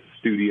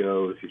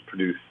studios. He's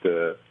produced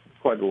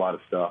quite a lot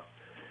of stuff.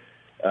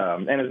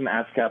 And is an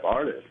ASCAP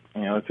artist.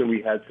 So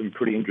we had some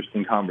pretty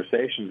interesting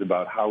conversations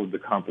about how the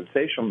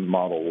compensation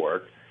model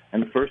worked.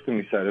 And the first thing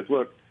we said is,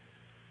 look,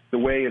 the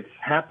way it's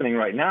happening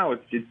right now,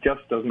 it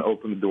just doesn't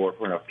open the door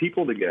for enough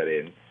people to get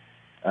in.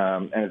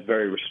 And it's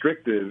very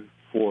restrictive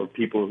for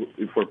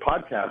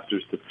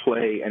podcasters to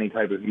play any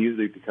type of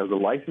music because the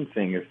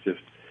licensing is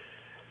just,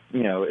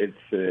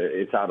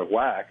 it's out of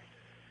whack.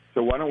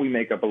 So why don't we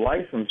make up a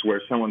license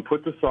where someone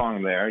puts a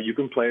song there, you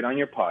can play it on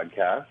your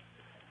podcast,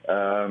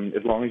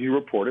 as long as you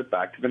report it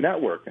back to the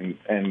network.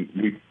 And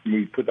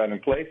we put that in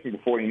place, and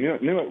before you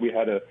knew it, we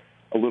had a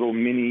little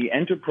mini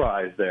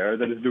enterprise there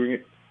that is doing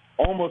it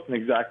almost an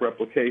exact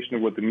replication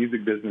of what the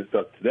music business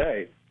does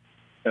today,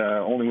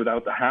 only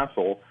without the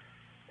hassle,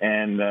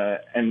 and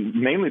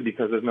mainly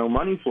because there's no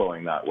money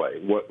flowing that way.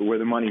 Where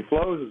the money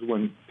flows is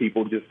when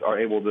people just are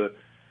able to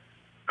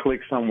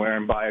click somewhere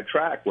and buy a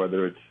track,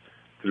 whether it's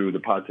through the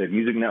PodSafe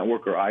Music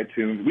Network or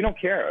iTunes. We don't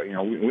care.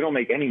 We don't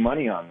make any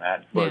money on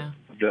that. But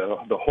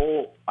the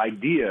whole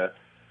idea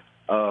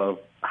of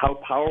how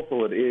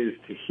powerful it is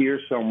to hear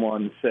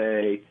someone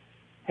say,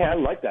 hey, I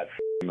like that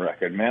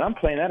record, man. I'm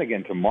playing that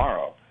again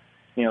tomorrow.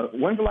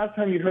 When's the last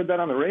time you heard that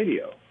on the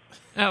radio?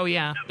 Oh,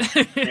 yeah.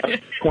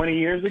 20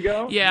 years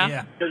ago?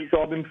 Yeah. Because it's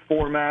all been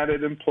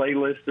formatted and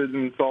playlisted,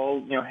 and it's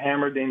all,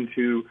 hammered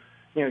into,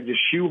 just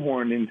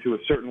shoehorned into a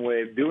certain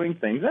way of doing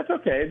things. That's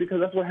okay, because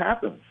that's what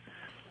happens.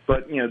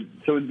 But,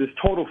 so this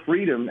total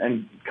freedom,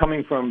 and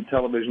coming from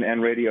television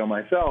and radio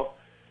myself,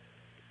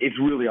 it's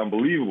really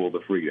unbelievable,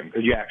 the freedom,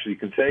 because you actually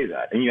can say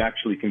that, and you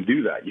actually can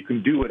do that. You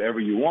can do whatever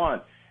you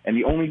want, and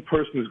the only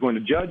person who's going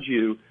to judge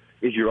you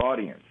is your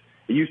audience.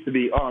 It used to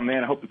be, oh,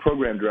 man, I hope the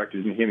program director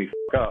doesn't hear me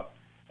f*** up.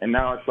 And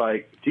now it's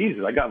like,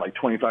 Jesus, I got like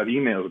 25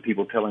 emails of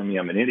people telling me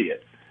I'm an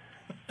idiot.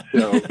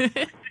 So,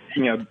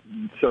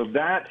 so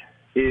that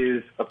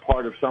is a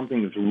part of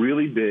something that's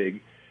really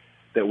big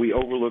that we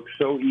overlook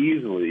so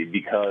easily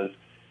because,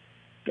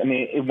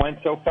 it went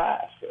so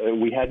fast.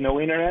 We had no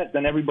internet,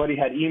 then everybody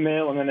had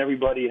email, and then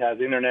everybody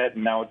has internet,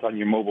 and now it's on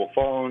your mobile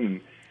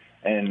phone,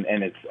 and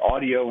it's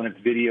audio and it's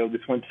video.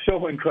 This went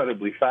so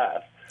incredibly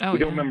fast. We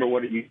don't remember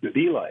what it used to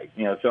be like.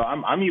 So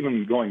I'm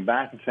even going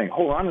back and saying,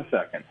 hold on a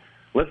second.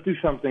 let's do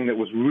something that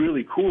was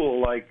really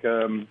cool, like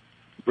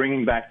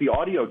bringing back the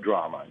audio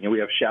drama. We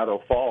have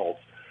Shadow Falls,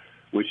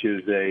 which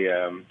is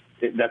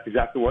that's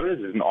exactly what it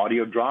is. It's an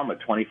audio drama,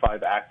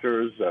 25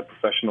 actors,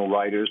 professional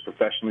writers,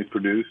 professionally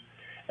produced.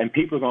 And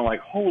people are going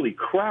like, holy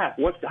crap,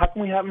 how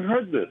come we haven't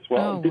heard this?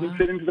 Well, it didn't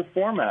fit into the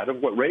format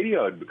of what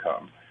radio had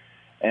become.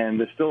 And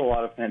there's still a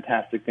lot of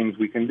fantastic things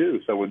we can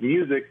do. So with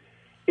music,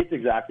 it's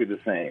exactly the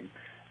same.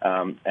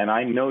 And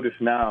I notice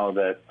now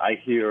that I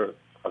hear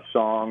a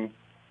song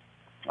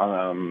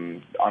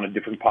on a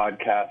different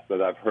podcast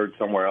that I've heard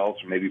somewhere else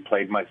or maybe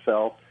played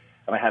myself,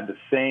 and I have the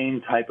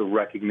same type of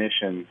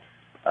recognition.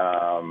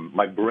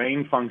 My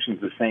brain functions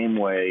the same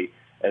way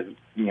as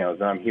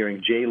as I'm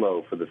hearing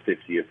J-Lo for the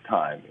 50th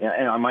time,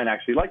 and I might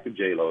actually like the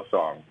J-Lo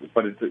song,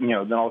 but it's then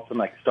all of a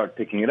sudden I start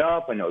picking it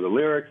up. I know the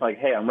lyrics, like,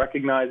 hey, I'm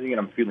recognizing it,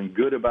 I'm feeling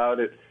good about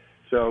it,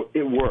 so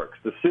it works.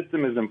 The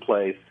system is in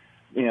place.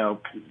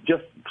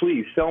 Just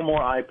please sell more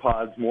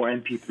iPods, more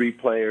MP3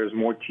 players,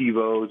 more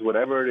TiVos,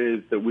 whatever it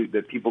is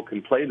that people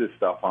can play this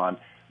stuff on.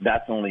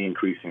 That's only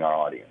increasing our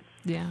audience.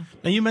 Yeah.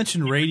 Now you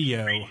mentioned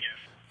radio.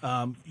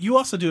 You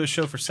also do a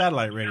show for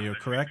satellite radio,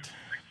 correct?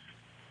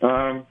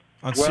 On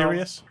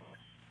Sirius?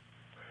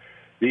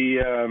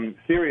 The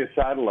Sirius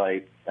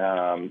satellite,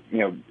 one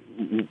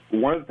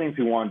of the things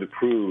we wanted to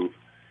prove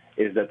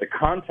is that the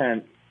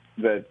content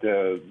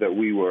that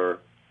we were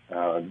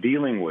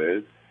dealing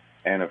with,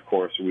 and of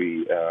course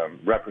we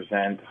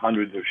represent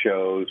hundreds of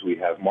shows, we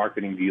have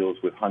marketing deals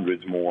with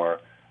hundreds more,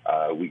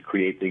 we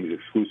create things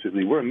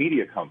exclusively. We're a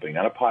media company,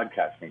 not a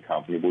podcasting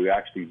company, but we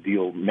actually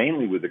deal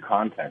mainly with the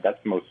content.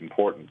 That's the most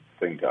important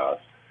thing to us.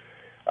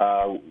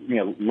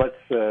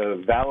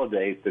 Let's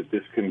validate that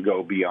this can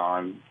go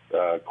beyond,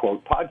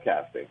 quote,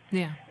 podcasting.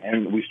 Yeah.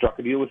 And we struck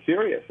a deal with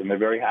Sirius, and they're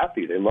very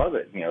happy. They love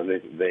it.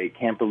 They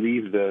can't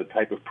believe the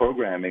type of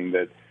programming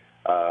that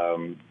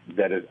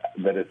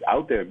is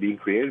out there being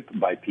created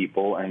by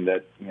people, and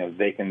that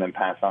they can then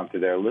pass on to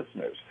their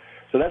listeners.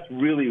 So that's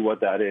really what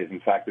that is.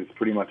 In fact, it's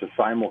pretty much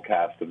a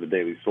simulcast of the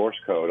Daily Source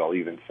Code. I'll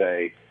even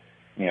say,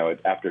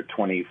 after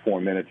 24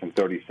 minutes and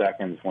 30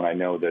 seconds, when I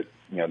know that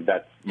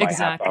that's my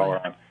half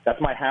hour. That's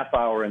my half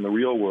hour in the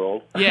real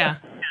world. Yeah.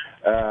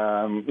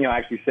 I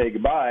actually say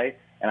goodbye,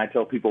 and I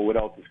tell people what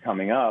else is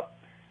coming up.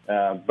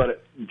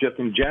 But just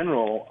in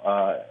general,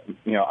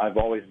 I've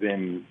always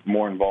been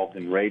more involved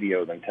in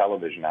radio than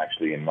television,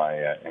 actually, in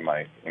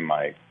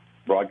my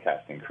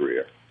broadcasting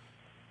career.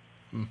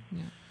 Hmm.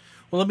 Yeah.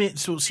 Well,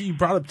 so you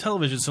brought up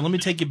television, so let me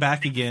take you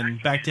back to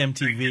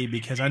MTV,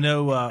 because I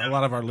know a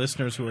lot of our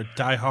listeners who are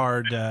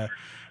diehard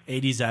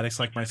 80s addicts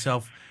like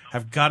myself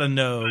have got to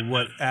know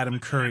what Adam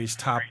Curry's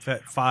top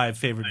 5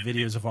 favorite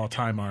videos of all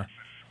time are.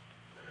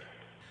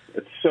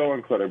 It's so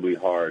incredibly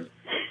hard.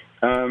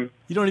 You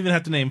don't even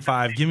have to name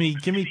 5. Give me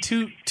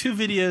two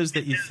videos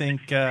that you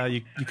think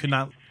you could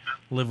not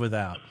live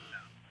without.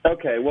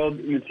 Okay, well,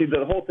 you see,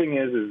 the whole thing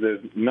is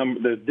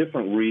there's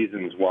different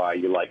reasons why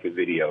you like a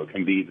video. It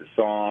can be the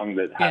song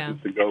that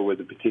happens to go with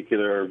the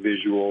particular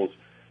visuals.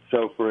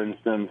 So, for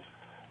instance,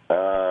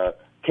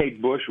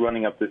 Kate Bush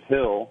running up this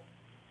hill.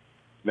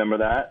 Remember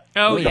that?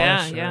 Oh,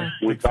 yeah.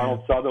 With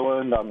Donald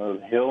Sutherland on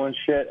the hill and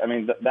shit. I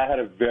mean, that had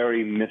a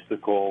very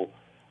mystical...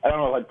 I don't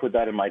know if I'd put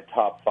that in my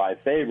top 5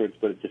 favorites,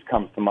 but it just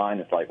comes to mind.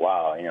 It's like,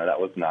 wow,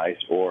 that was nice.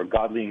 Or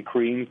Godley and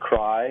Cream,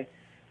 Cry,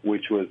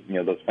 which was,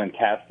 those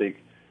fantastic...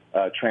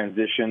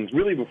 transitions,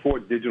 really before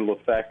digital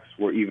effects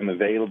were even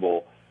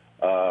available.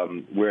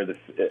 Do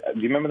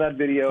you remember that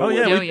video? Oh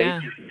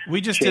yeah,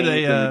 we just did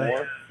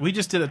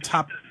a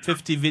top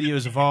 50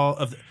 videos of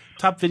the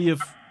top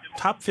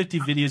 50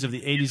 videos of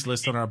the 80s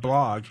list on our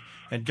blog,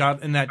 and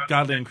that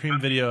Godley and Cream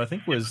video I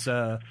think was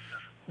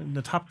in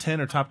the top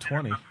 10 or top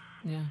 20.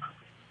 Yeah.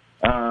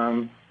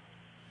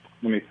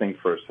 Let me think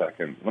for a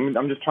second.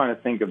 I'm just trying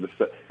to think of the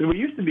stuff. We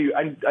used to be.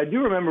 I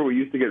do remember we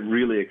used to get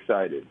really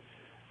excited.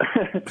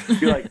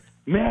 You're like,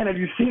 man, have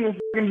you seen this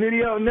fucking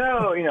video?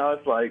 No,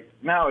 it's like,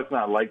 now it's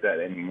not like that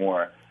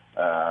anymore.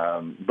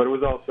 But it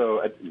was also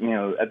at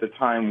the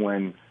time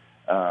when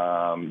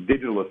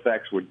digital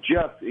effects were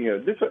just,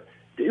 this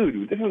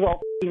was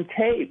all fucking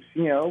tapes.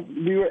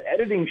 We were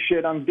editing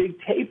shit on big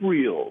tape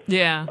reels.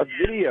 Yeah. Of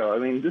video. I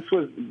mean, this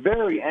was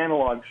very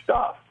analog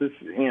stuff.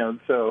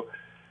 So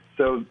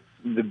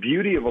the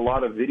beauty of a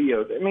lot of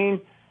videos. I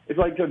mean, it's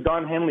like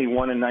Don Henley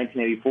won in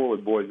 1984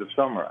 with Boys of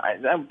Summer.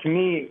 To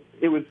me,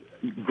 it was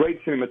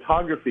great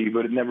cinematography,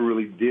 but it never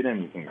really did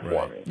anything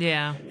for me.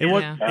 Yeah. It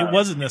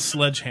wasn't a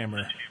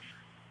sledgehammer.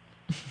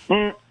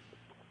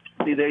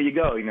 See, there you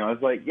go.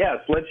 It's like, yeah,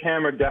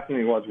 Sledgehammer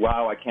definitely was.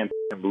 Wow, I can't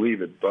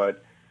believe it.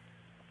 But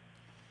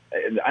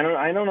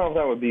I don't know if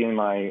that would be in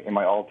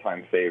my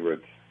all-time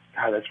favorites.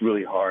 God, that's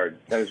really hard.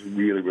 That is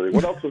really, really.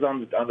 What else was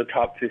on the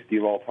top 50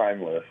 of all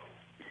time list?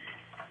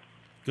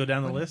 Go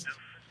down the list.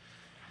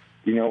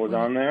 You know what was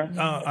on there?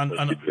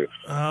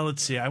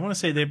 Let's see. I want to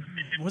say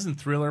wasn't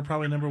Thriller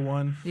probably number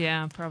one?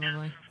 Yeah,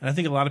 probably. And I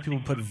think a lot of people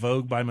put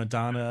Vogue by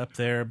Madonna up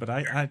there, but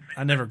I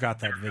never got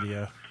that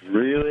video.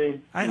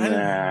 Really?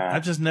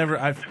 I've just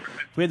never.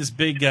 We had this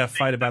big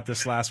fight about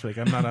this last week.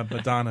 I'm not a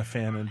Madonna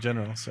fan in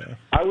general, so.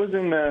 I was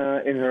in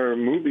her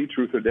movie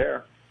Truth or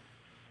Dare.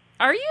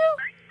 Are you?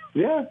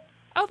 Yeah.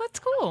 Oh, that's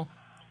cool.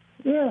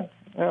 Yeah.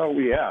 Oh,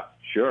 yeah.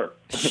 Sure.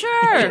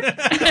 Sure.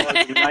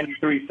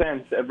 93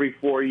 cents every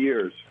 4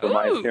 years for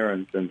my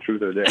appearance in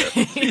Truth or Dare.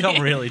 You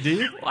don't really, do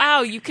you?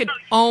 Wow, you could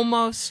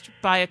almost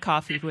buy a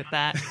coffee with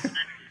that.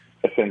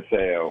 A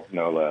Senseo,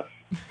 no less.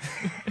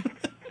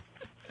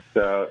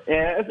 So,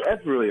 yeah,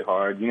 that's really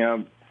hard. You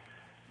know,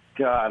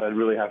 God, I'd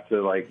really have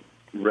to, like,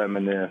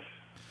 reminisce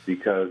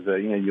because,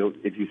 you know,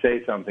 if you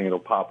say something, it'll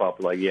pop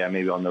up like, yeah,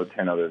 maybe I'll know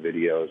 10 other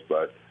videos.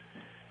 But,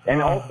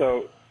 and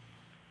also,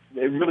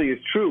 it really is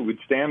true. We'd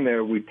stand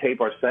there, we'd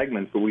tape our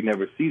segments, but we'd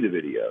never see the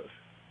videos.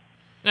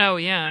 Oh,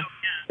 yeah.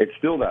 It's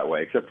still that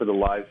way, except for the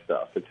live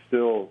stuff. It's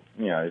still,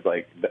 you know, it's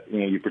like,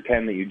 you know, you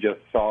pretend that you just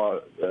saw,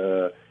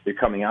 you're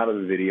coming out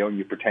of the video, and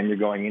you pretend you're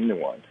going into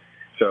one.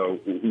 So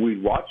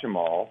we'd watch them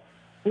all.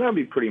 And that would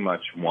be pretty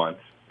much once,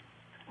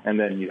 and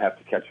then you'd have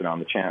to catch it on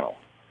the channel.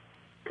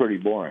 Pretty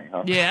boring,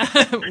 huh? Yeah.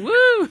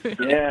 Woo!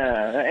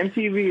 Yeah,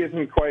 MTV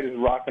isn't quite as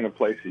rocking a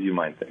place as you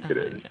might think it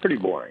is. It's pretty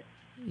boring.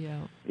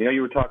 Yeah. You know,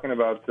 you were talking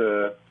about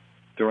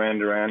Duran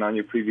Duran on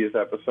your previous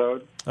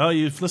episode. Oh,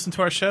 you've listened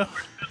to our show?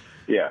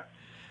 Yeah,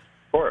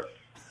 of course.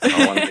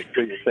 I want to make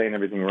sure you're saying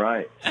everything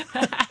right.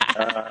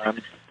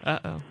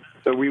 Uh-oh.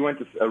 So we went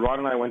to Ron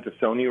and I went to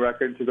Sony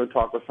Records to go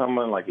talk with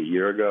someone like a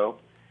year ago,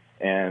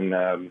 and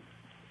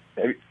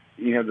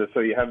you know,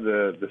 so you have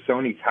the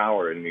Sony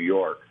Tower in New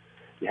York.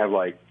 You have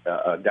like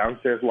a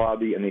downstairs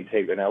lobby, and they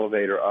take an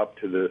elevator up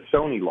to the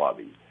Sony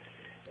lobby.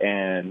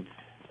 And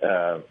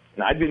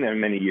I'd been there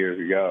many years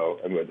ago,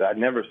 and I'd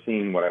never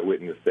seen what I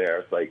witnessed there.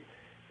 It's like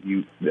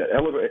the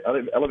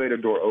elevator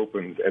door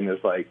opens, and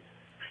there's like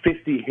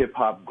 50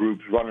 hip-hop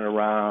groups running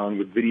around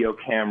with video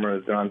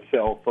cameras and on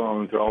cell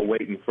phones. They're all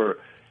waiting for,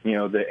 you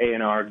know, the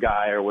A&R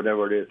guy or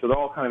whatever it is. So they're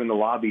all kind of in the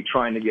lobby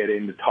trying to get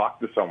in to talk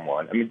to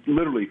someone. I mean,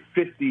 literally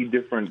 50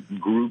 different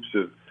groups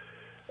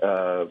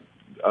literally,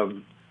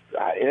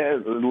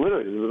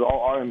 it was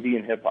all R&B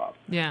and hip-hop.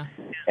 Yeah.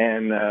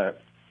 And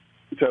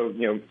so,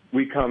 you know,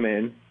 we come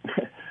in,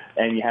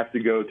 and you have to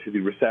go to the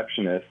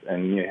receptionist,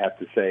 and you have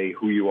to say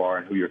who you are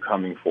and who you're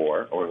coming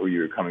for or who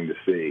you're coming to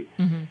see.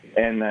 Mm-hmm.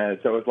 And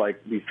so it's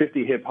like these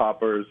 50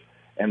 hip-hoppers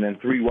and then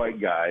 3 white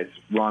guys,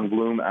 Ron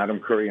Bloom, Adam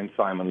Curry, and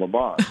Simon Le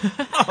Bon.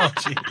 Oh,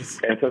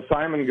 jeez. And so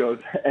Simon goes,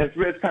 and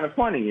it's kind of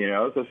funny, you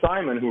know. So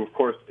Simon, who of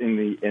course in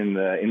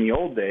the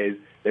old days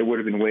they would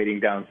have been waiting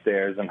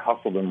downstairs and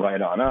hustled him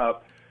right on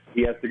up.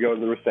 He has to go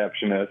to the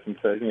receptionist and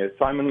says, you know,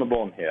 Simon Le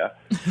Bon here,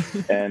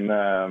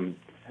 and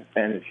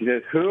she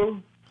says,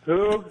 who?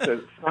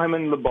 Says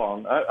Simon Le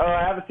Bon.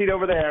 I have a seat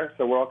over there.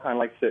 So we're all kind of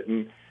like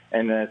sitting,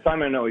 and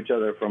Simon and I know each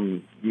other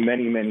from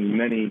many, many,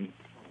 many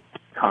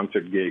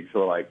concert gigs.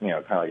 So like, you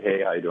know, kind of like,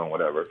 hey, how you doing,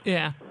 whatever.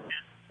 Yeah.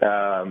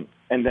 And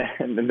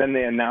then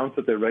they announce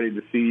that they're ready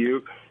to see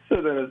you.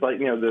 So then it's like,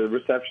 you know, the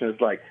receptionist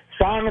is like,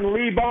 Simon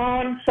Le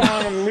Bon,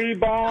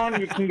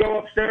 you can go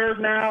upstairs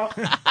now.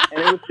 And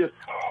it was just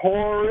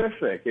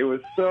horrific. It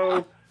was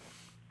so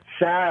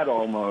sad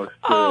almost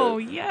to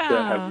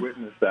have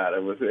witnessed that.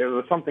 It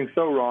was something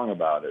so wrong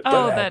about it.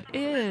 Oh, that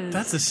is.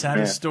 That's the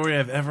saddest story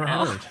I've ever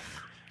heard.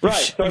 Right.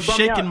 So You've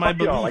shaken my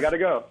belief. I got to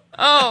go.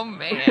 Oh,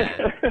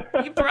 man.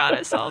 You brought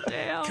us all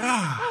down.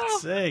 God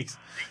sakes.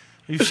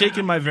 You've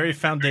shaken my very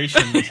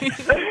foundation.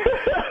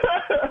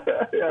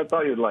 Yeah, I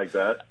thought you'd like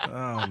that.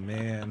 Oh,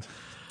 man.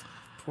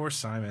 Poor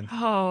Simon.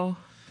 Oh.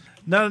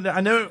 No, I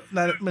know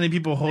not many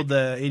people hold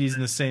the 80s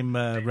in the same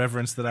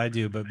reverence that I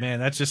do, but, man,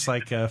 that's just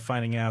like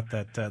finding out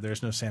that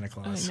there's no Santa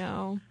Claus. I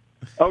know.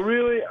 Oh,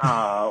 really?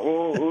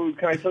 Well,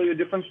 can I tell you a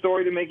different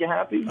story to make you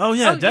happy? Oh,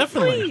 yeah,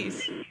 definitely.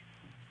 Please.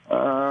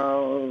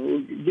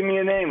 Give me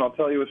a name. I'll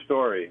tell you a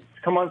story.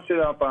 Come on, sit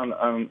up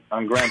on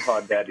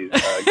Grandpa Daddy's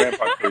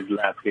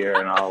lap here,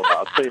 and I'll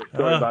tell you a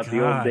story about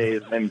the old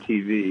days of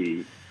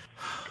MTV.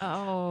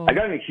 Oh. I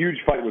got in a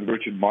huge fight with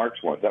Richard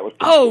Marx once. That was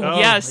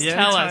yes, yeah,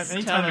 tell us.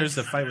 Anytime there's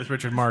a fight with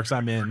Richard Marx,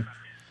 I'm in.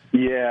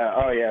 Yeah.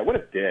 Oh, yeah. What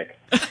a dick.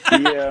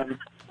 I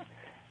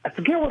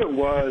forget what it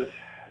was.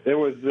 There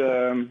was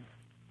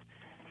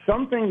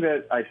something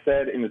that I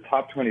said in the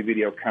top 20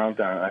 video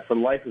countdown. I, for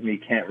the life of me,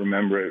 can't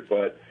remember it,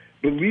 but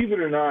believe it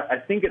or not, I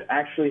think it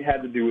actually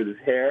had to do with his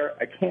hair.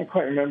 I can't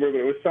quite remember, but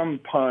it was some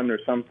pun or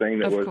something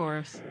that was, of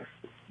course,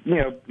 you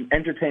know,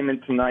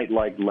 Entertainment Tonight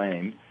like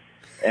lame.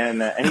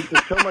 And he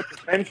took so much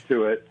offense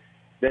to it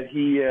that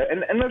he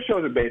and those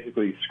shows are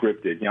basically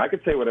scripted. You know, I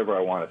could say whatever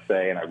I want to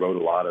say, and I wrote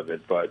a lot of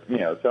it. But you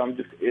know, so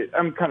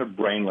I'm kind of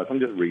brainless. I'm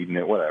just reading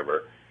it,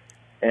 whatever.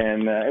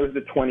 And it was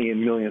the 20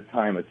 millionth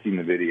time I'd seen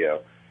the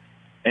video.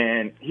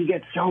 And he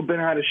gets so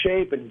bent out of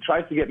shape, and he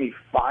tries to get me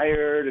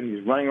fired. And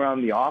he's running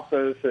around the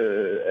office,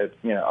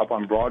 up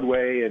on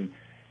Broadway, and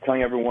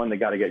telling everyone they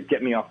got to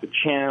get me off the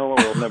channel or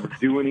I'll never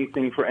do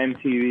anything for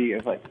MTV.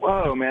 It's like,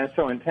 whoa, man, it's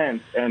so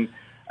intense. And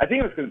I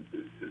think it was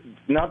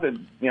not that,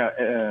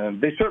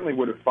 they certainly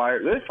would have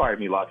fired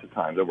me lots of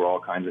times over all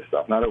kinds of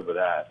stuff, not over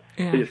that.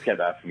 Yeah. They just kept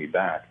asking me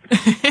back.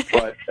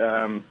 But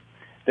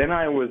then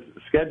I was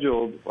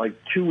scheduled like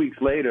 2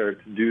 weeks later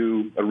to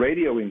do a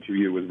radio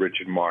interview with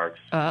Richard Marx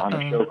on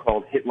a show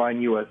called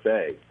Hitline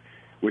USA,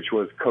 which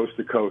was coast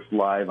to coast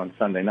live on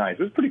Sunday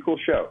nights. It was a pretty cool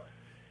show.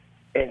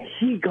 And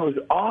he goes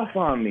off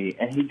on me,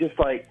 and he just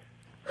like,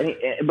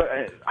 but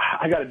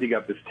I got to dig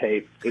up this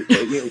tape. He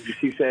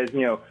says,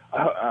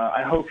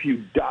 I hope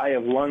you die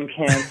of lung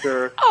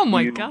cancer. Oh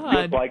my you God!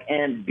 Look like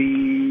Aunt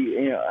B.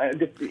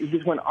 He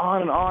just went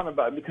on and on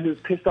about it because he was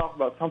pissed off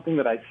about something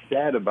that I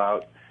said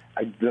that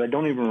I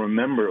don't even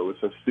remember. It was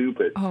so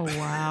stupid. Oh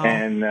wow!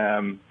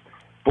 And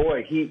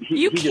boy, he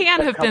you he can't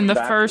just have kept been coming the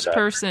back to first that.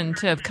 person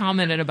to have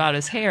commented about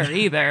his hair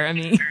either. I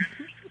mean,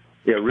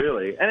 Yeah,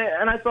 really.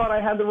 And I thought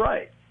I had the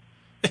right.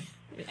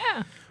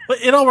 yeah.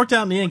 But it all worked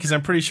out in the end because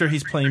I'm pretty sure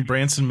he's playing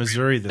Branson,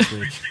 Missouri this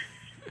week.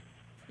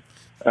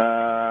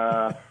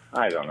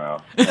 I don't know.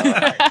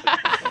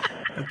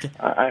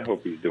 I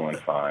hope he's doing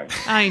fine.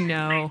 I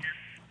know.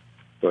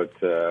 But,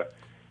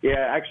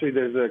 actually,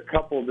 there's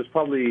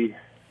probably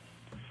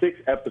 6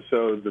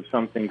 episodes of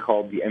something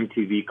called the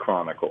MTV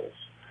Chronicles,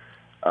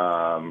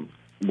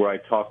 where I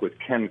talk with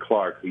Ken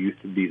Clark, who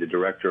used to be the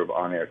director of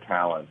On Air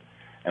Talent,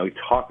 and we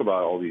talk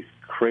about all these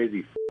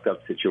crazy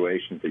fucked-up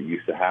situations that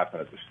used to happen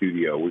at the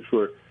studio, which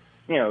were,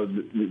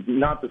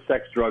 not the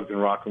sex, drugs,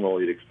 and rock and roll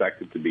you'd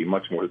expect it to be,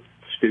 much more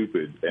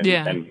stupid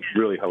and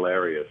really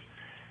hilarious.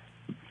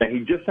 And he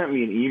just sent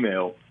me an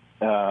email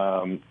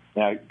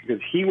because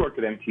he worked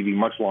at MTV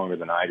much longer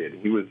than I did.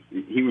 He was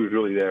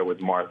really there with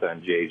Martha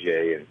and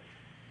JJ and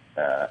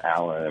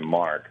Alan and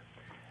Mark.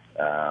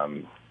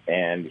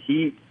 And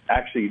he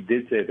actually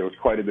did say there was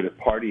quite a bit of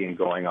partying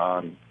going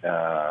on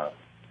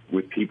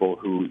with people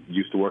who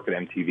used to work at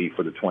MTV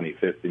for the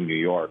 25th in New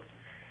York.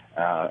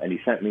 And he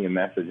sent me a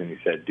message and he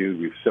said, dude,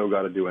 we've still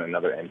got to do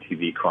another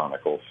MTV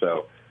Chronicle.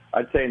 So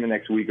I'd say in the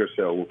next week or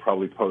so, we'll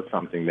probably post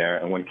something there.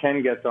 And when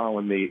Ken gets on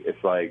with me,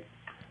 it's like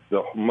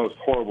the most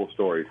horrible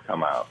stories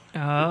come out.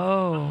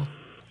 Oh.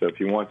 So if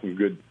you want some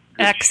good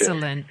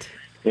Excellent. shit.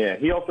 Yeah,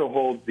 he also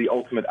holds the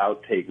ultimate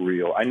outtake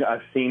reel.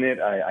 I've seen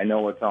it. I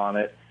know what's on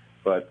it.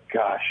 But,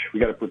 gosh, we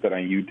got to put that on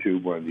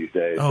YouTube one of these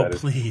days. Oh, that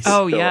is please.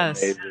 Oh, so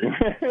yes. amazing.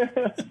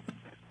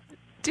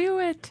 Do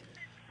it.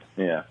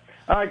 Yeah.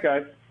 All right,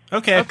 guys.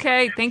 Okay.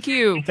 Okay, thank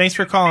you. Thanks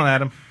for calling,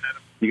 Adam.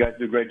 You guys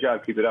do a great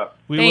job. Keep it up.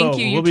 We Thank will.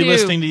 you, you We'll be too.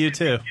 listening to you,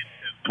 too.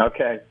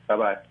 Okay.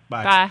 Bye-bye.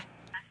 Bye. Bye.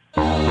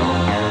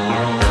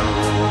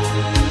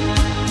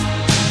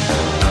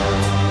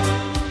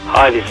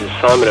 Hi, this is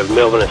Simon of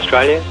Melbourne,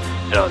 Australia,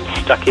 and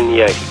I'm stuck in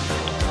the 80s.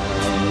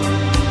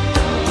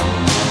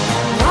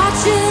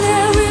 Watching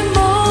every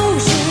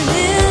motion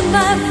in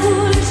my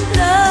foolish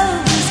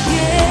lover's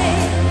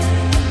game.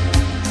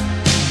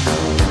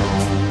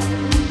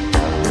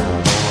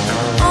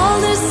 All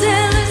this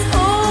endless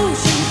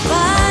ocean,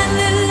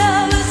 finding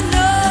lovers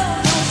no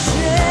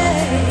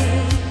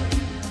shame.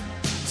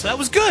 So that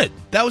was good.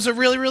 That was a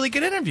really, really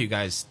good interview you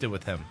guys did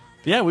with him.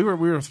 Yeah, we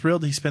were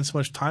thrilled he spent so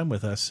much time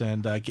with us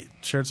and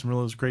shared some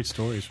really great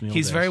stories from the old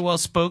He's days. very well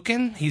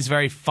spoken. He's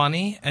very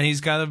funny, and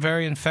he's got a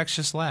very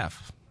infectious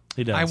laugh.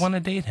 He does. I want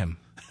to date him.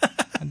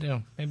 I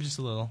do. Maybe just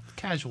a little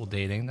casual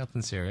dating,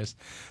 nothing serious.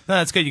 No,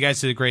 that's good. You guys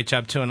did a great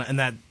job too. And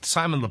that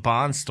Simon Le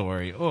Bon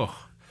story. Oh,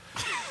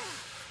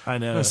 I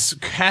know.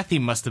 Kathy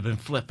must have been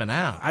flipping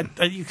out.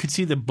 You could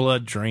see the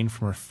blood drain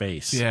from her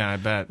face. Yeah, I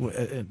bet.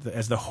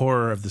 As the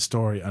horror of the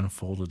story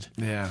unfolded.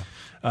 Yeah.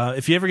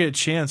 If you ever get a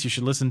chance, you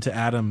should listen to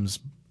Adam's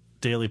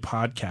daily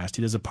podcast.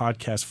 He does a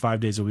podcast 5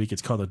 days a week.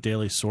 It's called The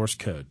Daily Source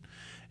Code.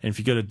 And if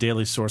you go to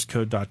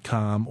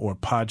dailysourcecode.com or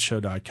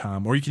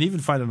podshow.com, or you can even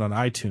find it on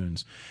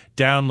iTunes,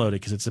 download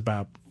it because it's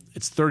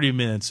 30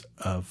 minutes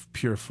of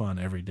pure fun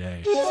every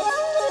day.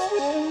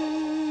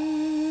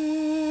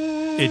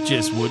 It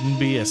just wouldn't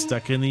be a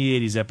Stuck in the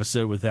 80s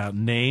episode without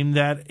Name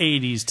That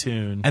 80s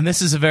Tune. And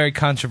this is a very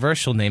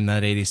controversial Name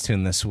That 80s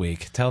Tune this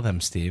week. Tell them,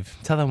 Steve.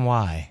 Tell them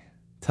why.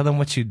 Tell them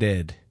what you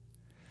did.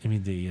 You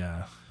mean the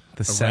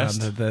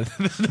sound of the...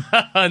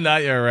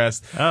 Not your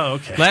arrest. Oh,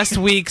 okay. Last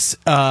week's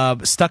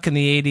Stuck in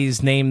the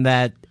 80s Name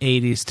That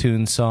 80s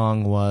Tune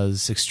song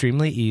was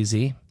extremely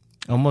easy.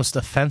 Almost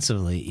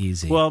offensively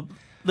easy. Well,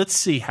 let's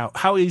see.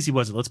 How easy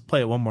was it? Let's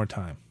play it one more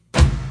time.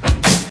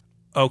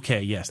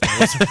 Okay, yes.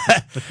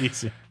 That was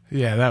easy.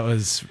 Yeah, that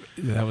was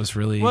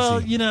really easy.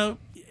 Well,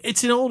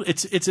 it's an old.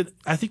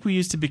 I think we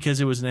used it because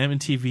it was an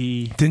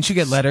MTV. Didn't you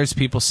get letters,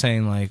 people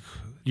saying like,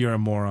 "You're a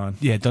moron"?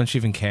 Yeah, don't you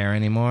even care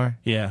anymore?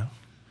 Yeah.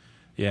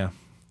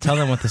 Tell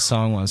them what the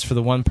song was for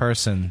the one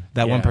person.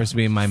 That one person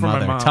being my For mother.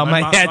 My mom. Tell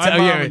my mom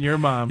and your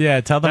mom.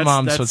 Yeah, tell the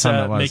moms what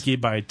song it was. Mickey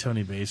by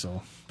Tony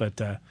Basil,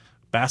 but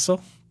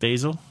Basil.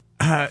 It's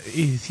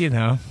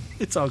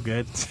all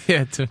good.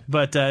 Yeah,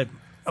 but a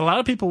lot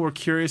of people were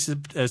curious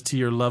as to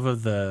your love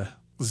of the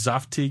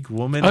Zoftig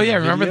woman. Oh yeah,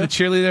 remember the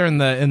cheerleader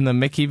in the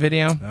Mickey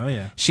video? Oh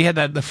yeah, she had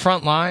the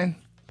front line.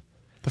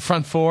 The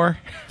front four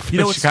for You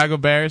know the what's- Chicago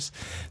Bears.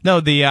 No,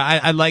 the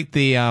I like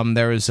the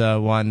there was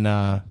one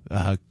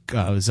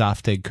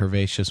Zoftig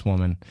curvaceous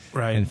woman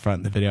Right. in front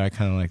of the video. I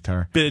kind of liked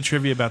her. Bit of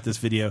trivia about this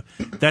video.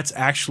 That's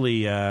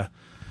actually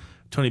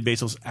Tony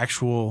Basil's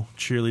actual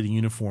cheerleading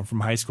uniform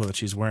from high school that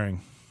she's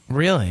wearing.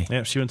 Really?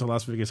 Yeah, she went to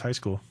Las Vegas High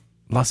School.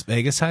 Las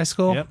Vegas High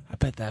School? Yep. I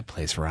bet that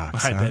place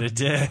rocks. I huh? bet it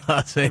did.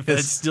 Las I bet it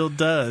Vegas. still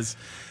does.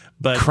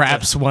 But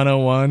Craps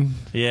 101.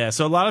 yeah,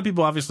 so a lot of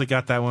people obviously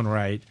got that one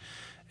right.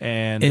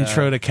 And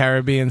Intro to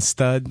Caribbean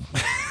Stud.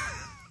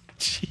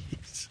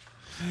 Jeez.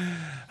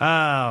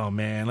 Oh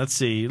man, let's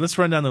see. Let's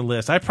run down the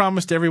list. I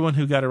promised everyone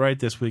who got it right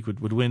this week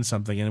would win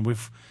something, and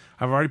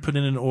I've already put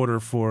in an order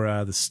for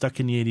the Stuck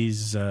in the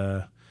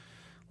 80s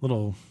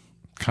little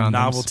Condoms.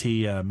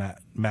 novelty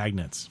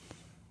magnets.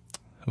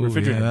 Ooh,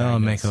 Refrigerator that'll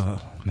magnets.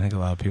 make a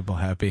lot of people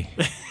happy.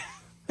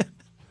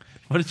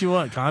 What did you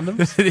want?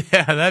 Condoms?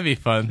 Yeah, that'd be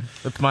fun.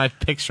 With my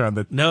picture on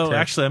the No, tip.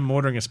 actually, I'm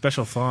ordering a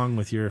special thong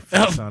with your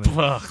face on it.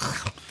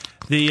 Ugh.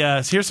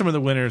 Here's some of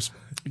the winners.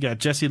 We got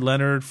Jesse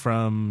Leonard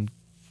from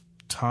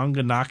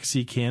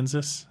Tonganoxie,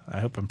 Kansas.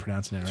 I hope I'm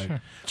pronouncing it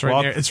right.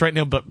 Sure. It's right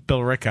near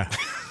Billerica.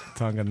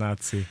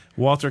 Tonganoxie.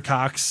 Walter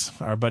Cox,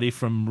 our buddy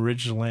from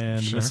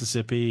Ridgeland, Sure.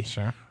 Mississippi.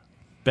 Sure.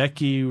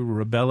 Becky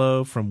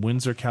Rebello from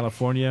Windsor,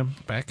 California.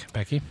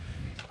 Becky.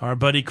 Our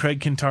buddy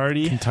Craig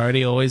Kintardi.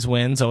 Kintardi always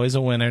wins, always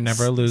a winner,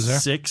 never a loser.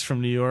 Six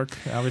from New York.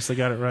 Obviously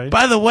got it right.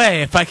 By the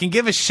way, if I can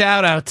give a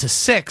shout out to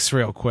Six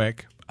real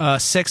quick.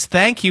 Six,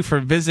 thank you for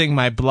visiting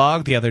my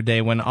blog the other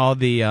day when all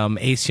the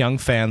Ace Young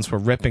fans were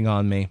ripping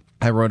on me.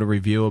 I wrote a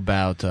review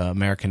about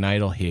American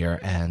Idol here,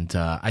 and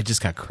I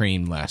just got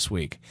creamed last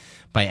week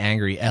by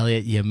angry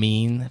Elliot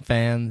Yamin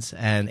fans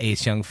and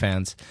Ace Young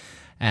fans.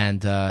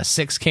 And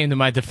Six came to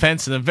my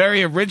defense in a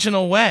very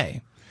original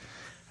way.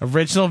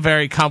 Original,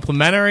 very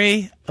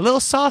complimentary, a little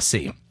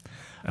saucy.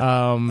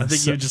 I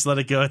think you just let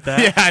it go at that.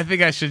 Yeah, I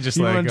think I should just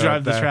You let it want go to drive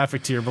at the that.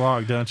 traffic to your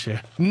blog, don't you?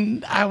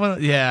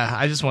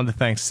 I just wanted to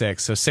thank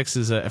Six. So Six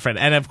is a friend,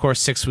 and of course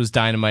Six was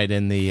dynamite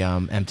in the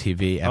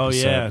MTV episode. Oh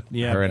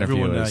yeah. Her interview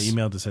Everyone was,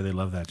 emailed to say they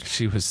love that.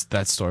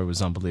 That story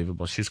was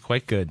unbelievable. She's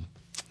quite good.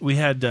 We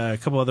had a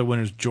couple other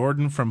winners.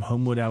 Jordan from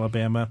Homewood,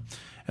 Alabama.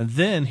 And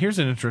then here's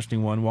an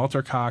interesting one.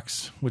 Walter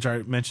Cox, which I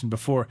mentioned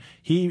before,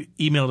 he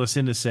emailed us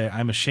in to say,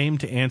 I'm ashamed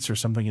to answer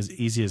something as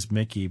easy as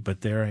Mickey,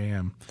 but there I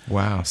am.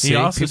 Wow. See,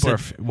 also people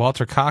said-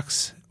 Walter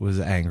Cox was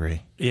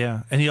angry.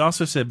 Yeah. And he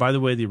also said, by the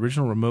way, the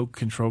original remote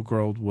control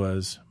girl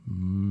was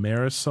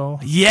Marisol.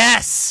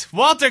 Yes,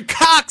 Walter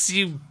Cox,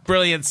 you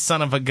brilliant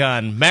son of a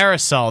gun.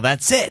 Marisol,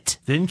 that's it.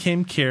 Then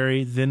came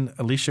Carrie, then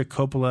Alicia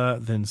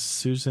Coppola, then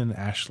Susan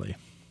Ashley.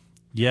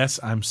 Yes,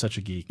 I'm such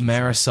a geek.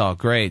 Marisol,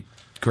 great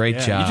Yeah,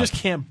 job. You just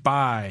can't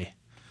buy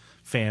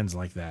fans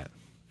like that.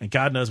 And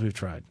God knows we've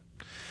tried.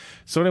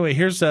 So anyway,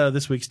 here's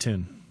this week's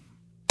tune.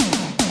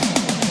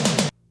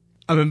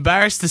 I'm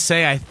embarrassed to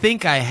say I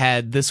think I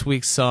had this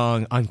week's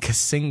song on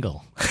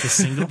Cassingle.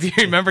 Cassingle? Do you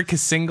remember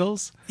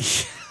Cassingles?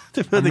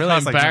 I'm really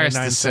cost like embarrassed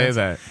 99 to say cents.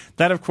 that.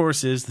 That, of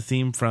course, is the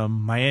theme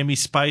from Miami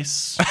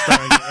Spice,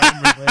 starring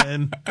Amber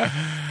Lynn.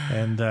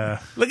 And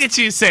Look at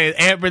you saying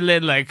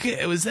Amberlyn like,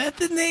 was that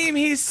the name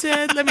he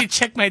said? Let me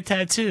check my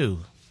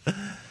tattoo.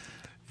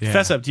 Yeah.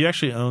 fess up, do you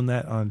actually own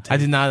that on tape? I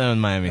do not own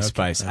Miami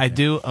Spice. okay. I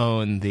do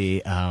own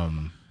the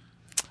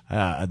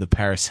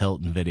Paris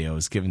Hilton video. It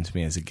was given to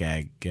me as a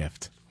gag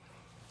gift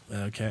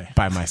Okay.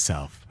 by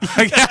myself.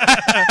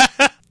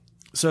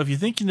 So if you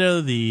think you know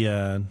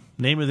the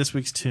name of this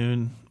week's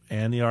tune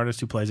and the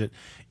artist who plays it,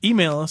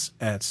 email us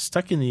at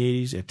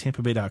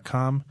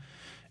stuckintheeighties@tampabay.com,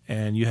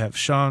 and you have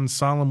Sean's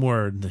solemn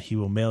word that he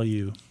will mail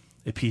you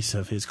a piece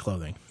of his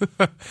clothing.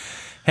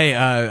 Hey,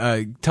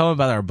 tell them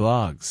about our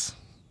blogs.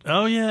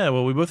 Oh, yeah.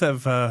 Well, we both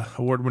have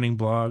award-winning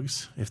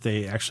blogs, if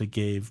they actually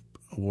gave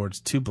awards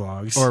to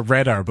blogs. Or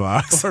read our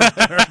blogs. Or read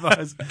our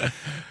blogs.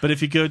 But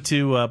if you go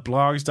to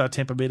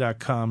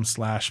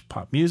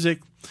blogs.tampabay.com/popmusic,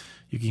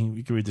 you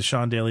can read the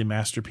Sean Daly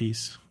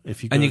masterpiece.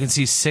 If you go And you can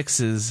see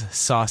Six's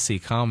saucy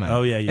comment.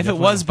 Oh, yeah, you if it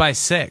definitely was will. by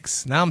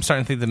Six. Now I'm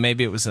starting to think that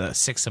maybe it was a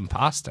Six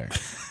imposter.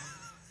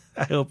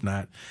 I hope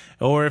not.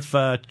 Or if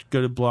go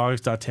to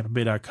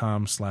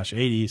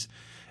blogs.tampabay.com/80s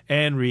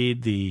and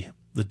read the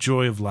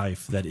joy of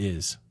life that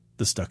is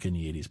the Stuck in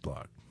the 80s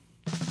blog.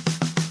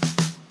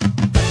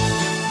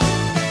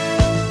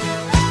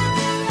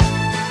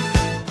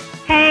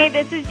 Hey,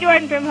 this is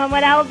Jordan from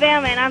Homewood,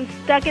 Alabama, and I'm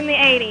stuck in the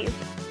 80s.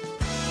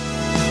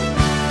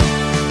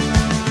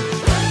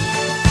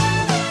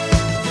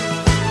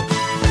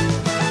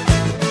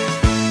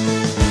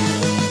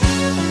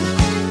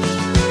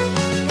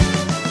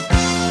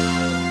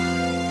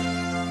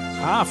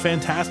 Ah,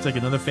 fantastic.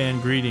 Another fan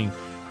greeting.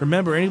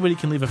 Remember, anybody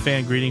can leave a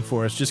fan greeting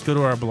for us. Just go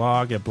to our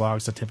blog at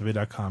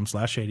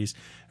blogs.tampabay.com/80s.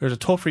 There's a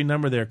toll-free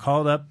number there.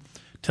 Call it up.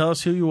 Tell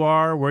us who you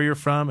are, where you're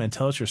from, and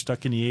tell us you're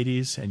stuck in the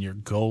 80s, and you're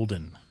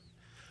golden.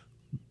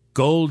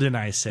 Golden,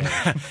 I say.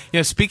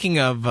 Speaking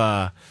of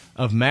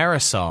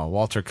Marisol,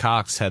 Walter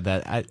Cox had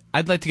that.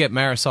 I'd like to get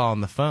Marisol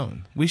on the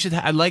phone.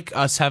 I'd like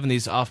us having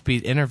these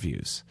offbeat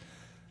interviews.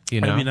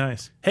 You know, That'd be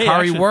nice. Hey,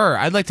 Kari actually- Wurr.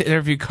 I'd like to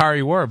interview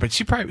Kari Wurr, but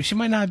she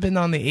might not have been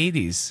on the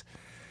 80s.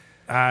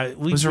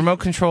 Was remote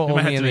control we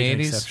might only have in to the make an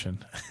 80s?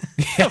 exception.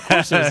 Of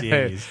course it was the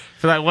 80s.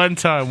 For that one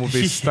time, we'll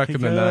be stuck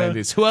in the Yeah.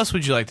 90s. Who else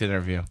would you like to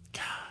interview?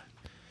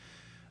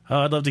 Oh,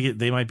 I'd love to get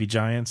They Might Be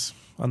Giants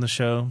on the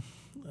show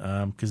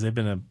because they've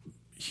been a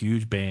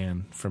huge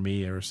band for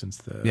me ever since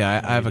the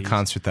Yeah, I have a 80s.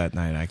 concert that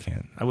night. I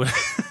can't. I would.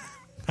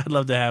 I'd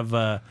love to have.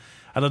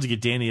 I'd love to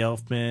get Danny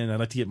Elfman. I'd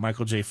like to get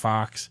Michael J.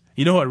 Fox.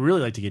 You know who I'd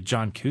really like to get?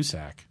 John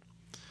Cusack.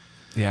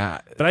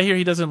 Yeah, but I hear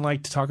he doesn't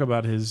like to talk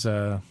about his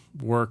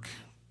work.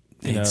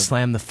 He'd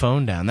slam the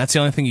phone down. That's the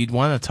only thing you'd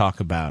want to talk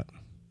about.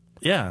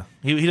 Yeah,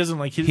 he doesn't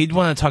like. He'd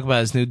want to talk about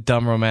his new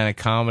dumb romantic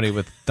comedy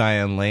with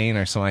Diane Lane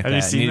or something like Have that.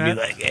 you seen and he'd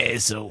that? be like, "Hey,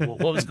 so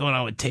what was going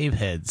on with tape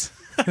heads?"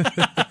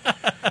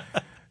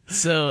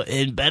 So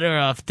in Better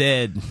Off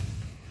Dead.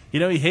 You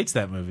know he hates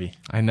that movie.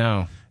 I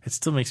know. It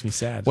still makes me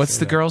sad. What's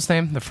the girl's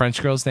name? The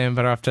French girl's name?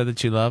 Better Off Dead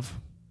that you love?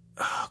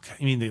 Oh, okay.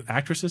 You mean the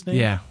actress's name?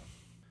 Yeah.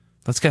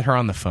 Let's get her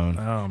on the phone.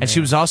 Oh, and she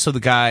was also the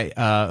guy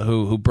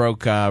who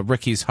broke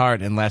Ricky's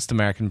heart in Last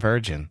American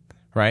Virgin,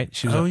 right?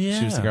 She was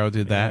she was the girl who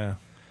did that. Yeah.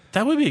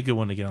 That would be a good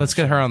one to get on. Let's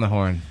get her on the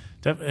horn.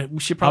 We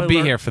should I'll probably be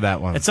learn- here for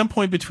that one. At some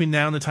point between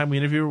now and the time we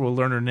interview her, we'll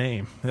learn her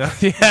name.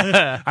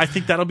 Yeah. I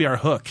think that'll be our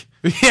hook.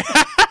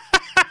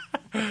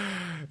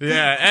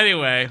 Yeah,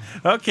 anyway.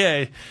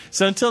 Okay,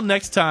 so until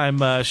next time,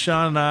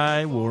 Sean and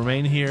I will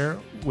remain here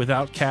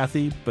without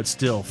Kathy, but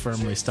still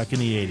firmly stuck in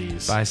the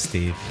 80s. Bye,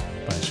 Steve.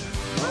 Bye,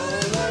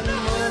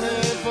 Sean.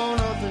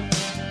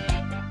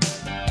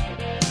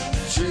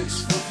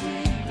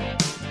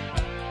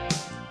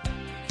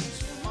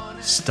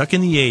 Stuck in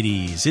the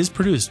 80s is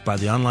produced by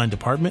the online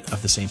department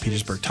of the St.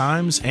 Petersburg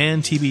Times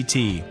and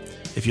TBT.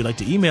 If you'd like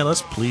to email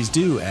us, please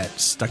do at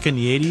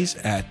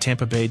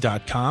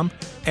stuckinthe80s@tampabay.com.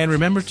 And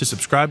remember to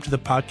subscribe to the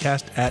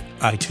podcast at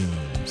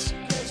iTunes.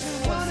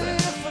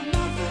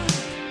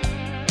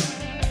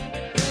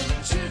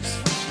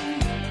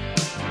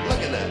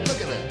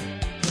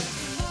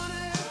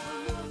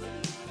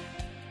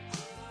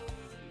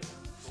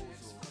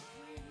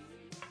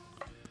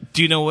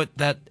 Do you know what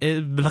that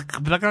is?